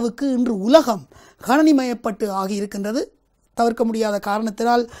 இந்த அளவுக்கு இன்று உலகம் கணனிமயப்பட்டு ஆகியிருக்கின்றது. தவிர்க்க முடியாத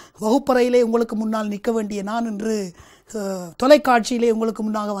காரணத்தினால் வகுப்பறையிலே உங்களுக்கு முன்னால் நிற்க வேண்டிய நான் இன்று தொலைக்காட்சியிலே உங்களுக்கு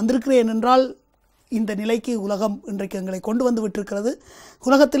முன்னாக வந்திருக்கிறேன் என்றால் இந்த நிலைக்கு உலகம் இன்றைக்கு எங்களை கொண்டு வந்து விட்டிருக்கிறது.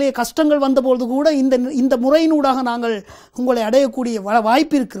 உலகத்திலே கஷ்டங்கள் வந்தபோது கூட இந்த முறையினூடாக நாங்கள் உங்களை அடையக்கூடிய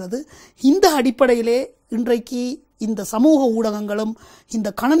வாய்ப்பு இருக்கிறது. இந்த அடிப்படையிலே இன்றைக்கு இந்த சமூக ஊடகங்களும் இந்த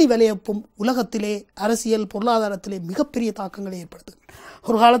கணனி வலையப்பும் உலகத்திலே அரசியல் பொருளாதாரத்திலே மிகப்பெரிய தாக்கங்களை ஏற்படுத்தும்.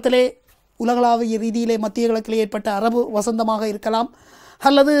 ஒரு காலத்திலே உலகளாவிய ரீதியிலே மத்திய கிழக்கிலே ஏற்பட்ட அரபு வசந்தமாக இருக்கலாம்,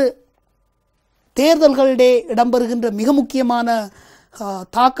 அல்லது தேர்தல்களிடையே இடம்பெறுகின்ற மிக முக்கியமான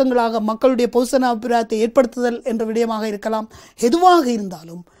தாக்கங்களாக மக்களுடைய பொதுசன அபிப்பிராயத்தை ஏற்படுத்துதல் என்ற விடயமாக இருக்கலாம். எதுவாக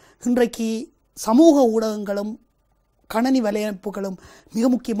இருந்தாலும் இன்றைக்கு சமூக ஊடகங்களும் கணனி வலையமைப்புகளும் மிக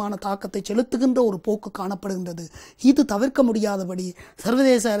முக்கியமான தாக்கத்தை செலுத்துகின்ற ஒரு போக்கு காணப்படுகின்றது. இது தவிர்க்க முடியாதபடி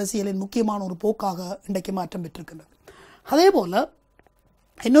சர்வதேச அரசியலின் முக்கியமான ஒரு போக்காக இன்றைக்கு மாற்றம் பெற்றிருக்கின்றது. அதே போல்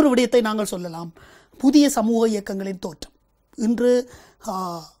இன்னொரு விடயத்தை நாங்கள் சொல்லலாம், புதிய சமூக இயக்கங்களின் தோற்றம். இன்று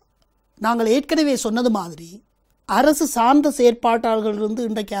நாங்கள் ஏற்கனவே சொன்னது மாதிரி அரசு சார்ந்த செயற்பாட்டாளர்களிலிருந்து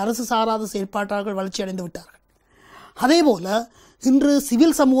இன்றைக்கு அரசு சாராத செயற்பாட்டாளர்கள் வளர்ச்சி அடைந்து விட்டார்கள். அதே போல் இன்று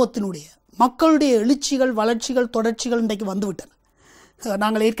சிவில் சமூகத்தினுடைய மக்களுடைய எழுச்சிகள், வளர்ச்சிகள், தொடர்ச்சிகள் இன்றைக்கு வந்துவிட்டன.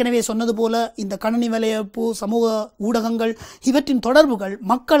 நாங்கள் ஏற்கனவே சொன்னது போல இந்த கணனி வலையமைப்பு, சமூக ஊடகங்கள் இவற்றின் தொடர்புகள்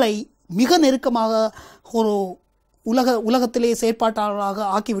மக்களை மிக நெருக்கமாக ஒரு உலகத்திலே செயற்பாட்டாளராக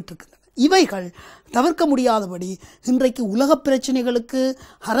ஆக்கிவிட்டிருக்கின்றன. இவைகள் தவிர்க்க முடியாதபடி இன்றைக்கு உலக பிரச்சனைகளுக்கு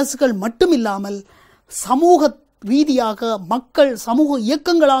அரசுகள் மட்டுமில்லாமல் சமூக ரீதியாக மக்கள் சமூக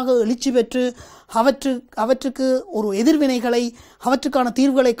இயக்கங்களாக எழுச்சி பெற்று அவற்றுக்கு ஒரு எதிர்வினைகளை, அவற்றுக்கான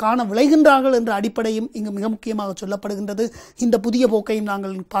தீர்வுகளை காண விளைகின்றார்கள் என்ற அடிப்படையும் இங்கு மிக முக்கியமாக சொல்லப்படுகின்றது. இந்த புதிய போக்கையும்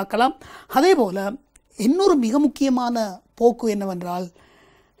நாங்கள் பார்க்கலாம். அதே போல் இன்னொரு மிக முக்கியமான போக்கு என்னவென்றால்,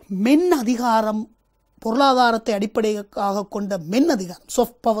 மென் அதிகாரம், பொருளாதாரத்தை அடிப்படையாக கொண்ட மென் அதிகாரம்,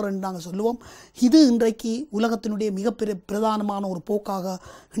 சாஃப்ட் பவர் என்று நாங்கள் சொல்லுவோம். இது இன்றைக்கு உலகத்தினுடைய மிகப்பெரிய பிரதானமான ஒரு போக்காக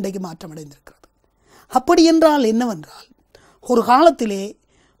இன்றைக்கு மாற்றமடைந்திருக்கிறது. அப்படி என்றால் என்னவென்றால், ஒரு காலத்திலே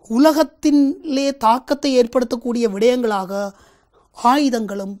உலகத்திலே தாக்கத்தை ஏற்படுத்தக்கூடிய விடயங்களாக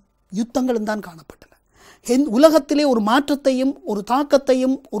ஆயுதங்களும் யுத்தங்களும் தான் காணப்பட்டன. உலகத்திலே ஒரு மாற்றத்தையும் ஒரு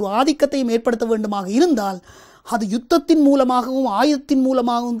தாக்கத்தையும் ஒரு ஆதிக்கத்தையும் ஏற்படுத்த வேண்டுமாக இருந்தால் அது யுத்தத்தின் மூலமாகவும் ஆயுதத்தின்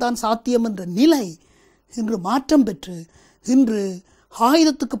மூலமாகவும் தான் சாத்தியம் என்ற நிலை இன்று மாற்றம் பெற்று இன்று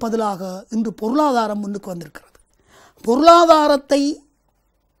ஆயுதத்துக்கு பதிலாக இன்று பொருளாதாரம் முன்னுக்கு வந்திருக்கிறது. பொருளாதாரத்தை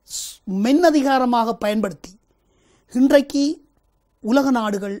மென்னதிகாரமாக பயன்படுத்தி இன்றைக்கு உலக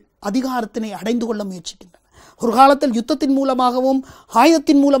நாடுகள் அதிகாரத்தினை அடைந்து கொள்ள முயற்சிக்கின்றன. ஒரு காலத்தில் யுத்தத்தின் மூலமாகவும்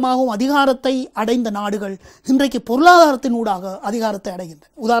ஆயுதத்தின் மூலமாகவும் அதிகாரத்தை அடைந்த நாடுகள் இன்றைக்கு பொருளாதாரத்தின் ஊடாக அதிகாரத்தை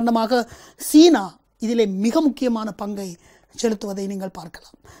அடைகின்றன. உதாரணமாக சீனா இதிலே மிக முக்கியமான பங்கை செலுத்துவதை நீங்கள்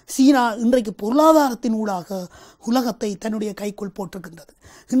பார்க்கலாம். சீனா இன்றைக்கு பொருளாதாரத்தின் ஊடாக உலகத்தை தன்னுடைய கைக்குள் போட்டிருக்கின்றது.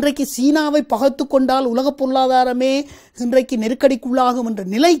 இன்றைக்கு சீனாவை பகைத்து கொண்டால் உலக பொருளாதாரமே இன்றைக்கு நெருக்கடிக்குள்ளாகும் என்ற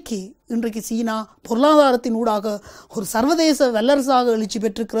நிலைக்கு இன்றைக்கு சீனா பொருளாதாரத்தின் ஊடாக ஒரு சர்வதேச வல்லரசாக எழுச்சி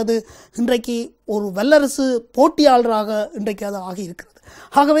பெற்றிருக்கிறது. இன்றைக்கு ஒரு வல்லரசு போட்டியாளராக இன்றைக்கு அது ஆகியிருக்கிறது.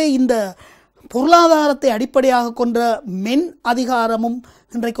 ஆகவே இந்த பொருளாதாரத்தை அடிப்படையாக கொண்ட மென் அதிகாரமும்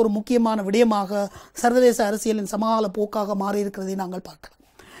இன்றைக்கு ஒரு முக்கியமான விடயமாக சர்வதேச அரசியலின் சமகால போக்காக மாறியிருக்கிறதை நாங்கள் பார்க்கலாம்.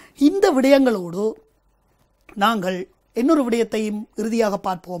 இந்த விடயங்களோடு நாங்கள் இன்னொரு விடயத்தையும் இறுதியாக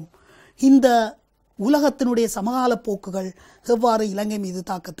பார்ப்போம். இந்த உலகத்தினுடைய சமகால போக்குகள் எவ்வாறு இலங்கை மீது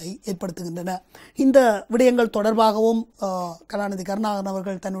தாக்கத்தை ஏற்படுத்துகின்றன. இந்த விடயங்கள் தொடர்பாகவும் கலாநிதி கருணாகரன்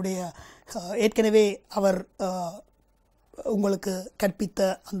அவர்கள் தன்னுடைய ஏற்கனவே அவர் உங்களுக்கு கற்பித்த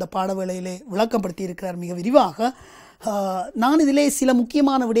அந்த பாடவேளையிலே விளக்கப்படுத்தி இருக்கிறார் மிக விரிவாக. நான் இதிலே சில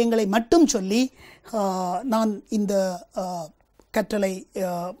முக்கியமான விடயங்களை மட்டும் சொல்லி நான் இந்த கற்றலை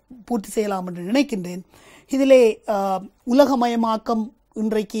பூர்த்தி செய்யலாம் என்று நினைக்கின்றேன். இதிலே உலகமயமாக்கம்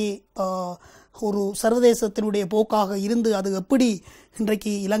இன்றைக்கு ஒரு சர்வதேசத்தினுடைய போக்காக இருந்து அது எப்படி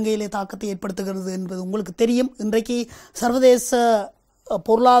இன்றைக்கு இலங்கையிலே தாக்கத்தை ஏற்படுத்துகிறது என்பது உங்களுக்கு தெரியும். இன்றைக்கு சர்வதேச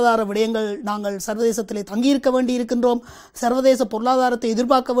பொருளாதார விடயங்கள் நாங்கள் சர்வதேசத்திலே தங்கியிருக்க வேண்டி இருக்கின்றோம். சர்வதேச பொருளாதாரத்தை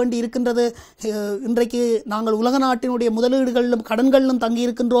எதிர்பார்க்க வேண்டி இருக்கின்றது. இன்றைக்கு நாங்கள் உலக நாட்டினுடைய முதலீடுகளிலும் கடன்களிலும்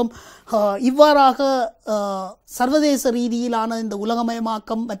தங்கியிருக்கின்றோம். இவ்வாறாக சர்வதேச ரீதியிலான இந்த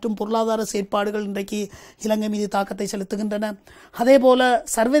உலகமயமாக்கம் மற்றும் பொருளாதார செயற்பாடுகள் இன்றைக்கு இலங்கை மீது தாக்கத்தை செலுத்துகின்றன. அதேபோல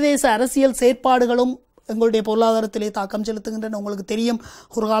சர்வதேச அரசியல் செயற்பாடுகளும் எங்களுடைய பொருளாதாரத்திலே தாக்கம் செலுத்துகின்றன. உங்களுக்கு தெரியும்,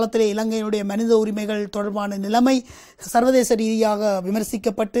 ஒரு காலத்திலே இலங்கையினுடைய மனித உரிமைகள் தொடர்பான நிலைமை சர்வதேச ரீதியாக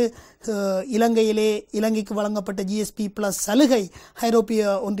விமர்சிக்கப்பட்டு இலங்கைக்கு வழங்கப்பட்ட GSP+ சலுகை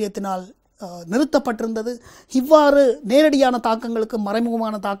ஐரோப்பிய ஒன்றியத்தினால் நிறுத்தப்பட்டிருந்தது. இவ்வாறு நேரடியான தாக்கங்களுக்கும்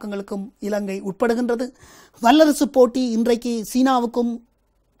மறைமுகமான தாக்கங்களுக்கும் இலங்கை உட்படுகின்றது. வல்லரசு போட்டி இன்றைக்கு சீனாவுக்கும்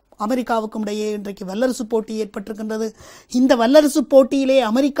அமெரிக்காவுக்கும் இடையே இன்றைக்கு வல்லரசு போட்டி ஏற்பட்டிருக்கின்றது. இந்த வல்லரசு போட்டியிலே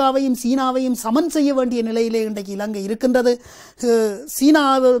அமெரிக்காவையும் சீனாவையும் சமன் செய்ய வேண்டிய நிலையிலே இன்றைக்கு இலங்கை இருக்கின்றது.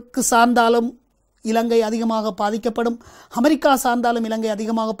 சீனாவுக்கு சார்ந்தாலும் இலங்கை அதிகமாக பாதிக்கப்படும், அமெரிக்கா சார்ந்தாலும் இலங்கை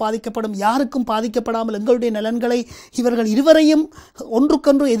அதிகமாக பாதிக்கப்படும். யாருக்கும் பாதிக்கப்படாமல் எங்களுடைய நலன்களை இவர்கள் இருவரையும்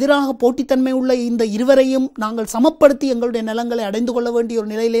ஒன்றுக்கொன்று எதிராக போட்டித்தன்மை உள்ள இந்த இருவரையும் நாங்கள் சமப்படுத்தி எங்களுடைய நலன்களை அடைந்து கொள்ள வேண்டிய ஒரு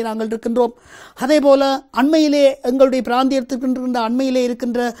நிலையிலே நாங்கள் இருக்கின்றோம். அதேபோல அண்மையிலே எங்களுடைய பிராந்தியத்திற்கு அண்மையிலே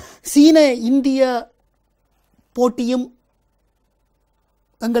இருக்கின்ற சீன இந்திய போட்டியும்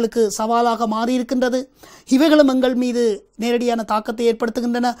எங்களுக்கு சவாலாக மாறியிருக்கின்றது. இவைகளும் எங்கள் மீது நேரடியான தாக்கத்தை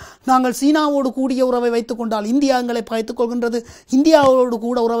ஏற்படுத்துகின்றன. நாங்கள் சீனாவோடு கூடிய உறவை வைத்துக் கொண்டால் இந்தியா எங்களை பகைத்துக் கொள்கின்றது, இந்தியாவோடு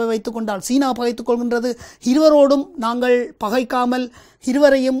கூட உறவை வைத்துக் கொண்டால் சீனா பகைத்துக் கொள்கின்றது. இருவரோடும் நாங்கள் பகைக்காமல்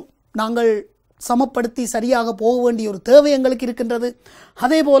இருவரையும் நாங்கள் சமப்படுத்தி சரியாக போக வேண்டிய ஒரு தேவை எங்களுக்கு இருக்கின்றது.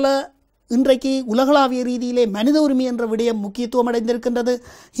 அதேபோல இன்றைக்கு உலகளாவிய ரீதியிலே மனித உரிமை என்ற விடயம் முக்கியத்துவம் அடைந்திருக்கின்றது.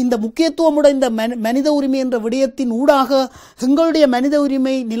 இந்த முக்கியத்துவமுடைந்த மனித உரிமை என்ற விடயத்தின் ஊடாக எங்களுடைய மனித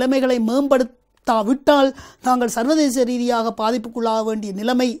உரிமை நிலைமைகளை மேம்படுத்தாவிட்டால் நாங்கள் சர்வதேச ரீதியாக பாதிப்புக்குள்ளாக வேண்டிய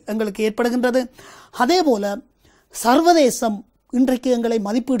நிலைமை எங்களுக்கு ஏற்படுகின்றது. அதேபோல சர்வதேசம் இன்றைக்கு எங்களை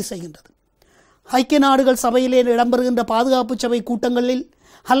மதிப்பீடு செய்கின்றது. ஐக்கிய நாடுகள் சபையிலே இடம்பெறுகின்ற பாதுகாப்பு சபை கூட்டங்களில்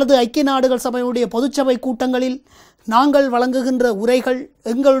அல்லது ஐக்கிய நாடுகள் சபையுடைய பொதுச்சபை கூட்டங்களில் நாங்கள் வழங்குகின்ற உரைகள்,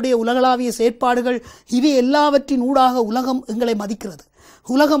 எங்களுடைய உலகளாவிய செயற்பாடுகள், இவை எல்லாவற்றின் ஊடாக உலகம் எங்களை மதிக்கிறது.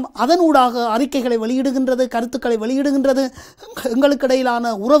 உலகம் அதனூடாக அறிக்கைகளை வெளியிடுகின்றது, கருத்துக்களை வெளியிடுகின்றது. எங்களுக்கு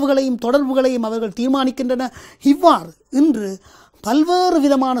இடையிலான உறவுகளையும் தொடர்புகளையும் அவர்கள் தீர்மானிக்கின்றன. இவ்வாறு இன்று பல்வேறு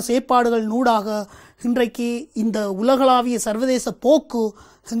விதமான செயற்பாடுகளினூடாக இன்றைக்கு இந்த உலகளாவிய சர்வதேச போக்கு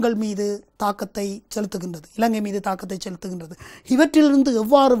எங்கள் மீது தாக்கத்தை செலுத்துகின்றது, இலங்கை மீது தாக்கத்தை செலுத்துகின்றது. இவற்றிலிருந்து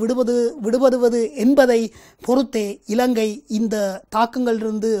எவ்வாறு விடுபடுவது என்பதை பொறுத்தே இலங்கை இந்த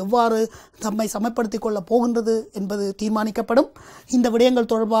தாக்கங்களிலிருந்து எவ்வாறு தம்மை சமப்படுத்திக் கொள்ளப் போகின்றது என்பது தீர்மானிக்கப்படும். இந்த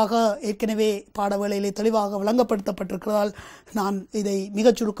விடயங்கள் தொடர்பாக ஏற்கனவே பாடவேளையிலே தெளிவாக விளங்கப்படுத்தப்பட்டிருக்கிறதால் நான் இதை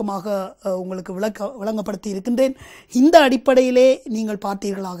மிகச் சுருக்கமாக உங்களுக்கு விளங்கப்படுத்தி இருக்கின்றேன். இந்த அடிப்படையிலே நீங்கள்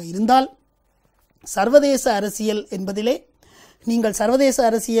பார்த்தீர்களாக இருந்தால் சர்வதேச அரசியல் என்பதிலே நீங்கள் சர்வதேச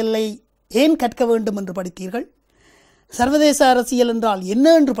அரசியலை ஏன் கற்க வேண்டும் என்று படித்தீர்கள், சர்வதேச அரசியல் என்றால்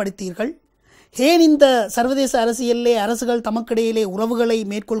என்ன என்று படித்தீர்கள், ஏன் இந்த சர்வதேச அரசியலிலே அரசுகள் தமக்கிடையிலே உறவுகளை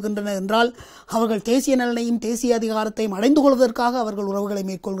மேற்கொள்கின்றன என்றால் அவர்கள் தேசிய நலனையும் தேசிய அதிகாரத்தையும் அடைந்து கொள்வதற்காக அவர்கள் உறவுகளை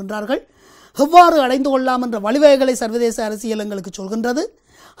மேற்கொள்கின்றார்கள். எவ்வாறு அடைந்து கொள்ளலாம் என்ற வழிவகைகளை சர்வதேச அரசியல் எங்களுக்கு சொல்கின்றது.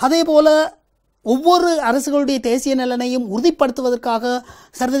 அதேபோல ஒவ்வொரு அரசுகளுடைய தேசிய நலனையும் உறுதிப்படுத்துவதற்காக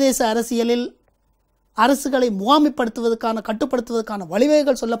சர்வதேச அரசியலில் அரசுகளை முகாமைப்படுத்துவதற்கான கட்டுப்படுத்துவதற்கான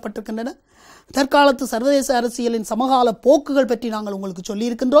வழிவகைகள் சொல்லப்பட்டிருக்கின்றன. தற்காலத்து சர்வதேச அரசியலின் சமகால போக்குகள் பற்றி நாங்கள் உங்களுக்கு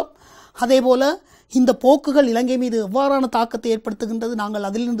சொல்லியிருக்கின்றோம். அதேபோல இந்த போக்குகள் இலங்கை மீது எவ்வாறான தாக்கத்தை ஏற்படுத்துகின்றது, நாங்கள்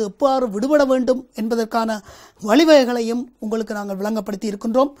அதிலிருந்து எவ்வாறு விடுபட வேண்டும் என்பதற்கான வழிவகைகளையும் உங்களுக்கு நாங்கள் விளங்கப்படுத்தி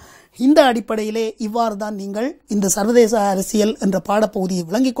இருக்கின்றோம். இந்த அடிப்படையிலே இவ்வாறு தான் நீங்கள் இந்த சர்வதேச அரசியல் என்ற பாடப்பகுதியை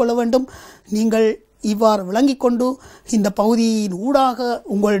விளங்கிக் கொள்ள வேண்டும். நீங்கள் இவ்வாறு விளங்கிக் கொண்டு இந்த பகுதியின் ஊடாக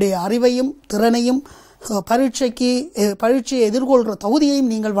உங்களுடைய அறிவையும் திறனையும் பரீட்சையை எதிர்கொள்கிற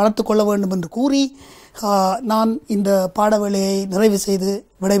தகுதியையும் நீங்கள் வளர்த்து கொள்ள வேண்டும் என்று கூறி நான் இந்த பாடவேளையை நிறைவு செய்து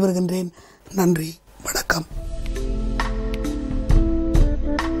விடைபெறுகின்றேன். நன்றி, வணக்கம்.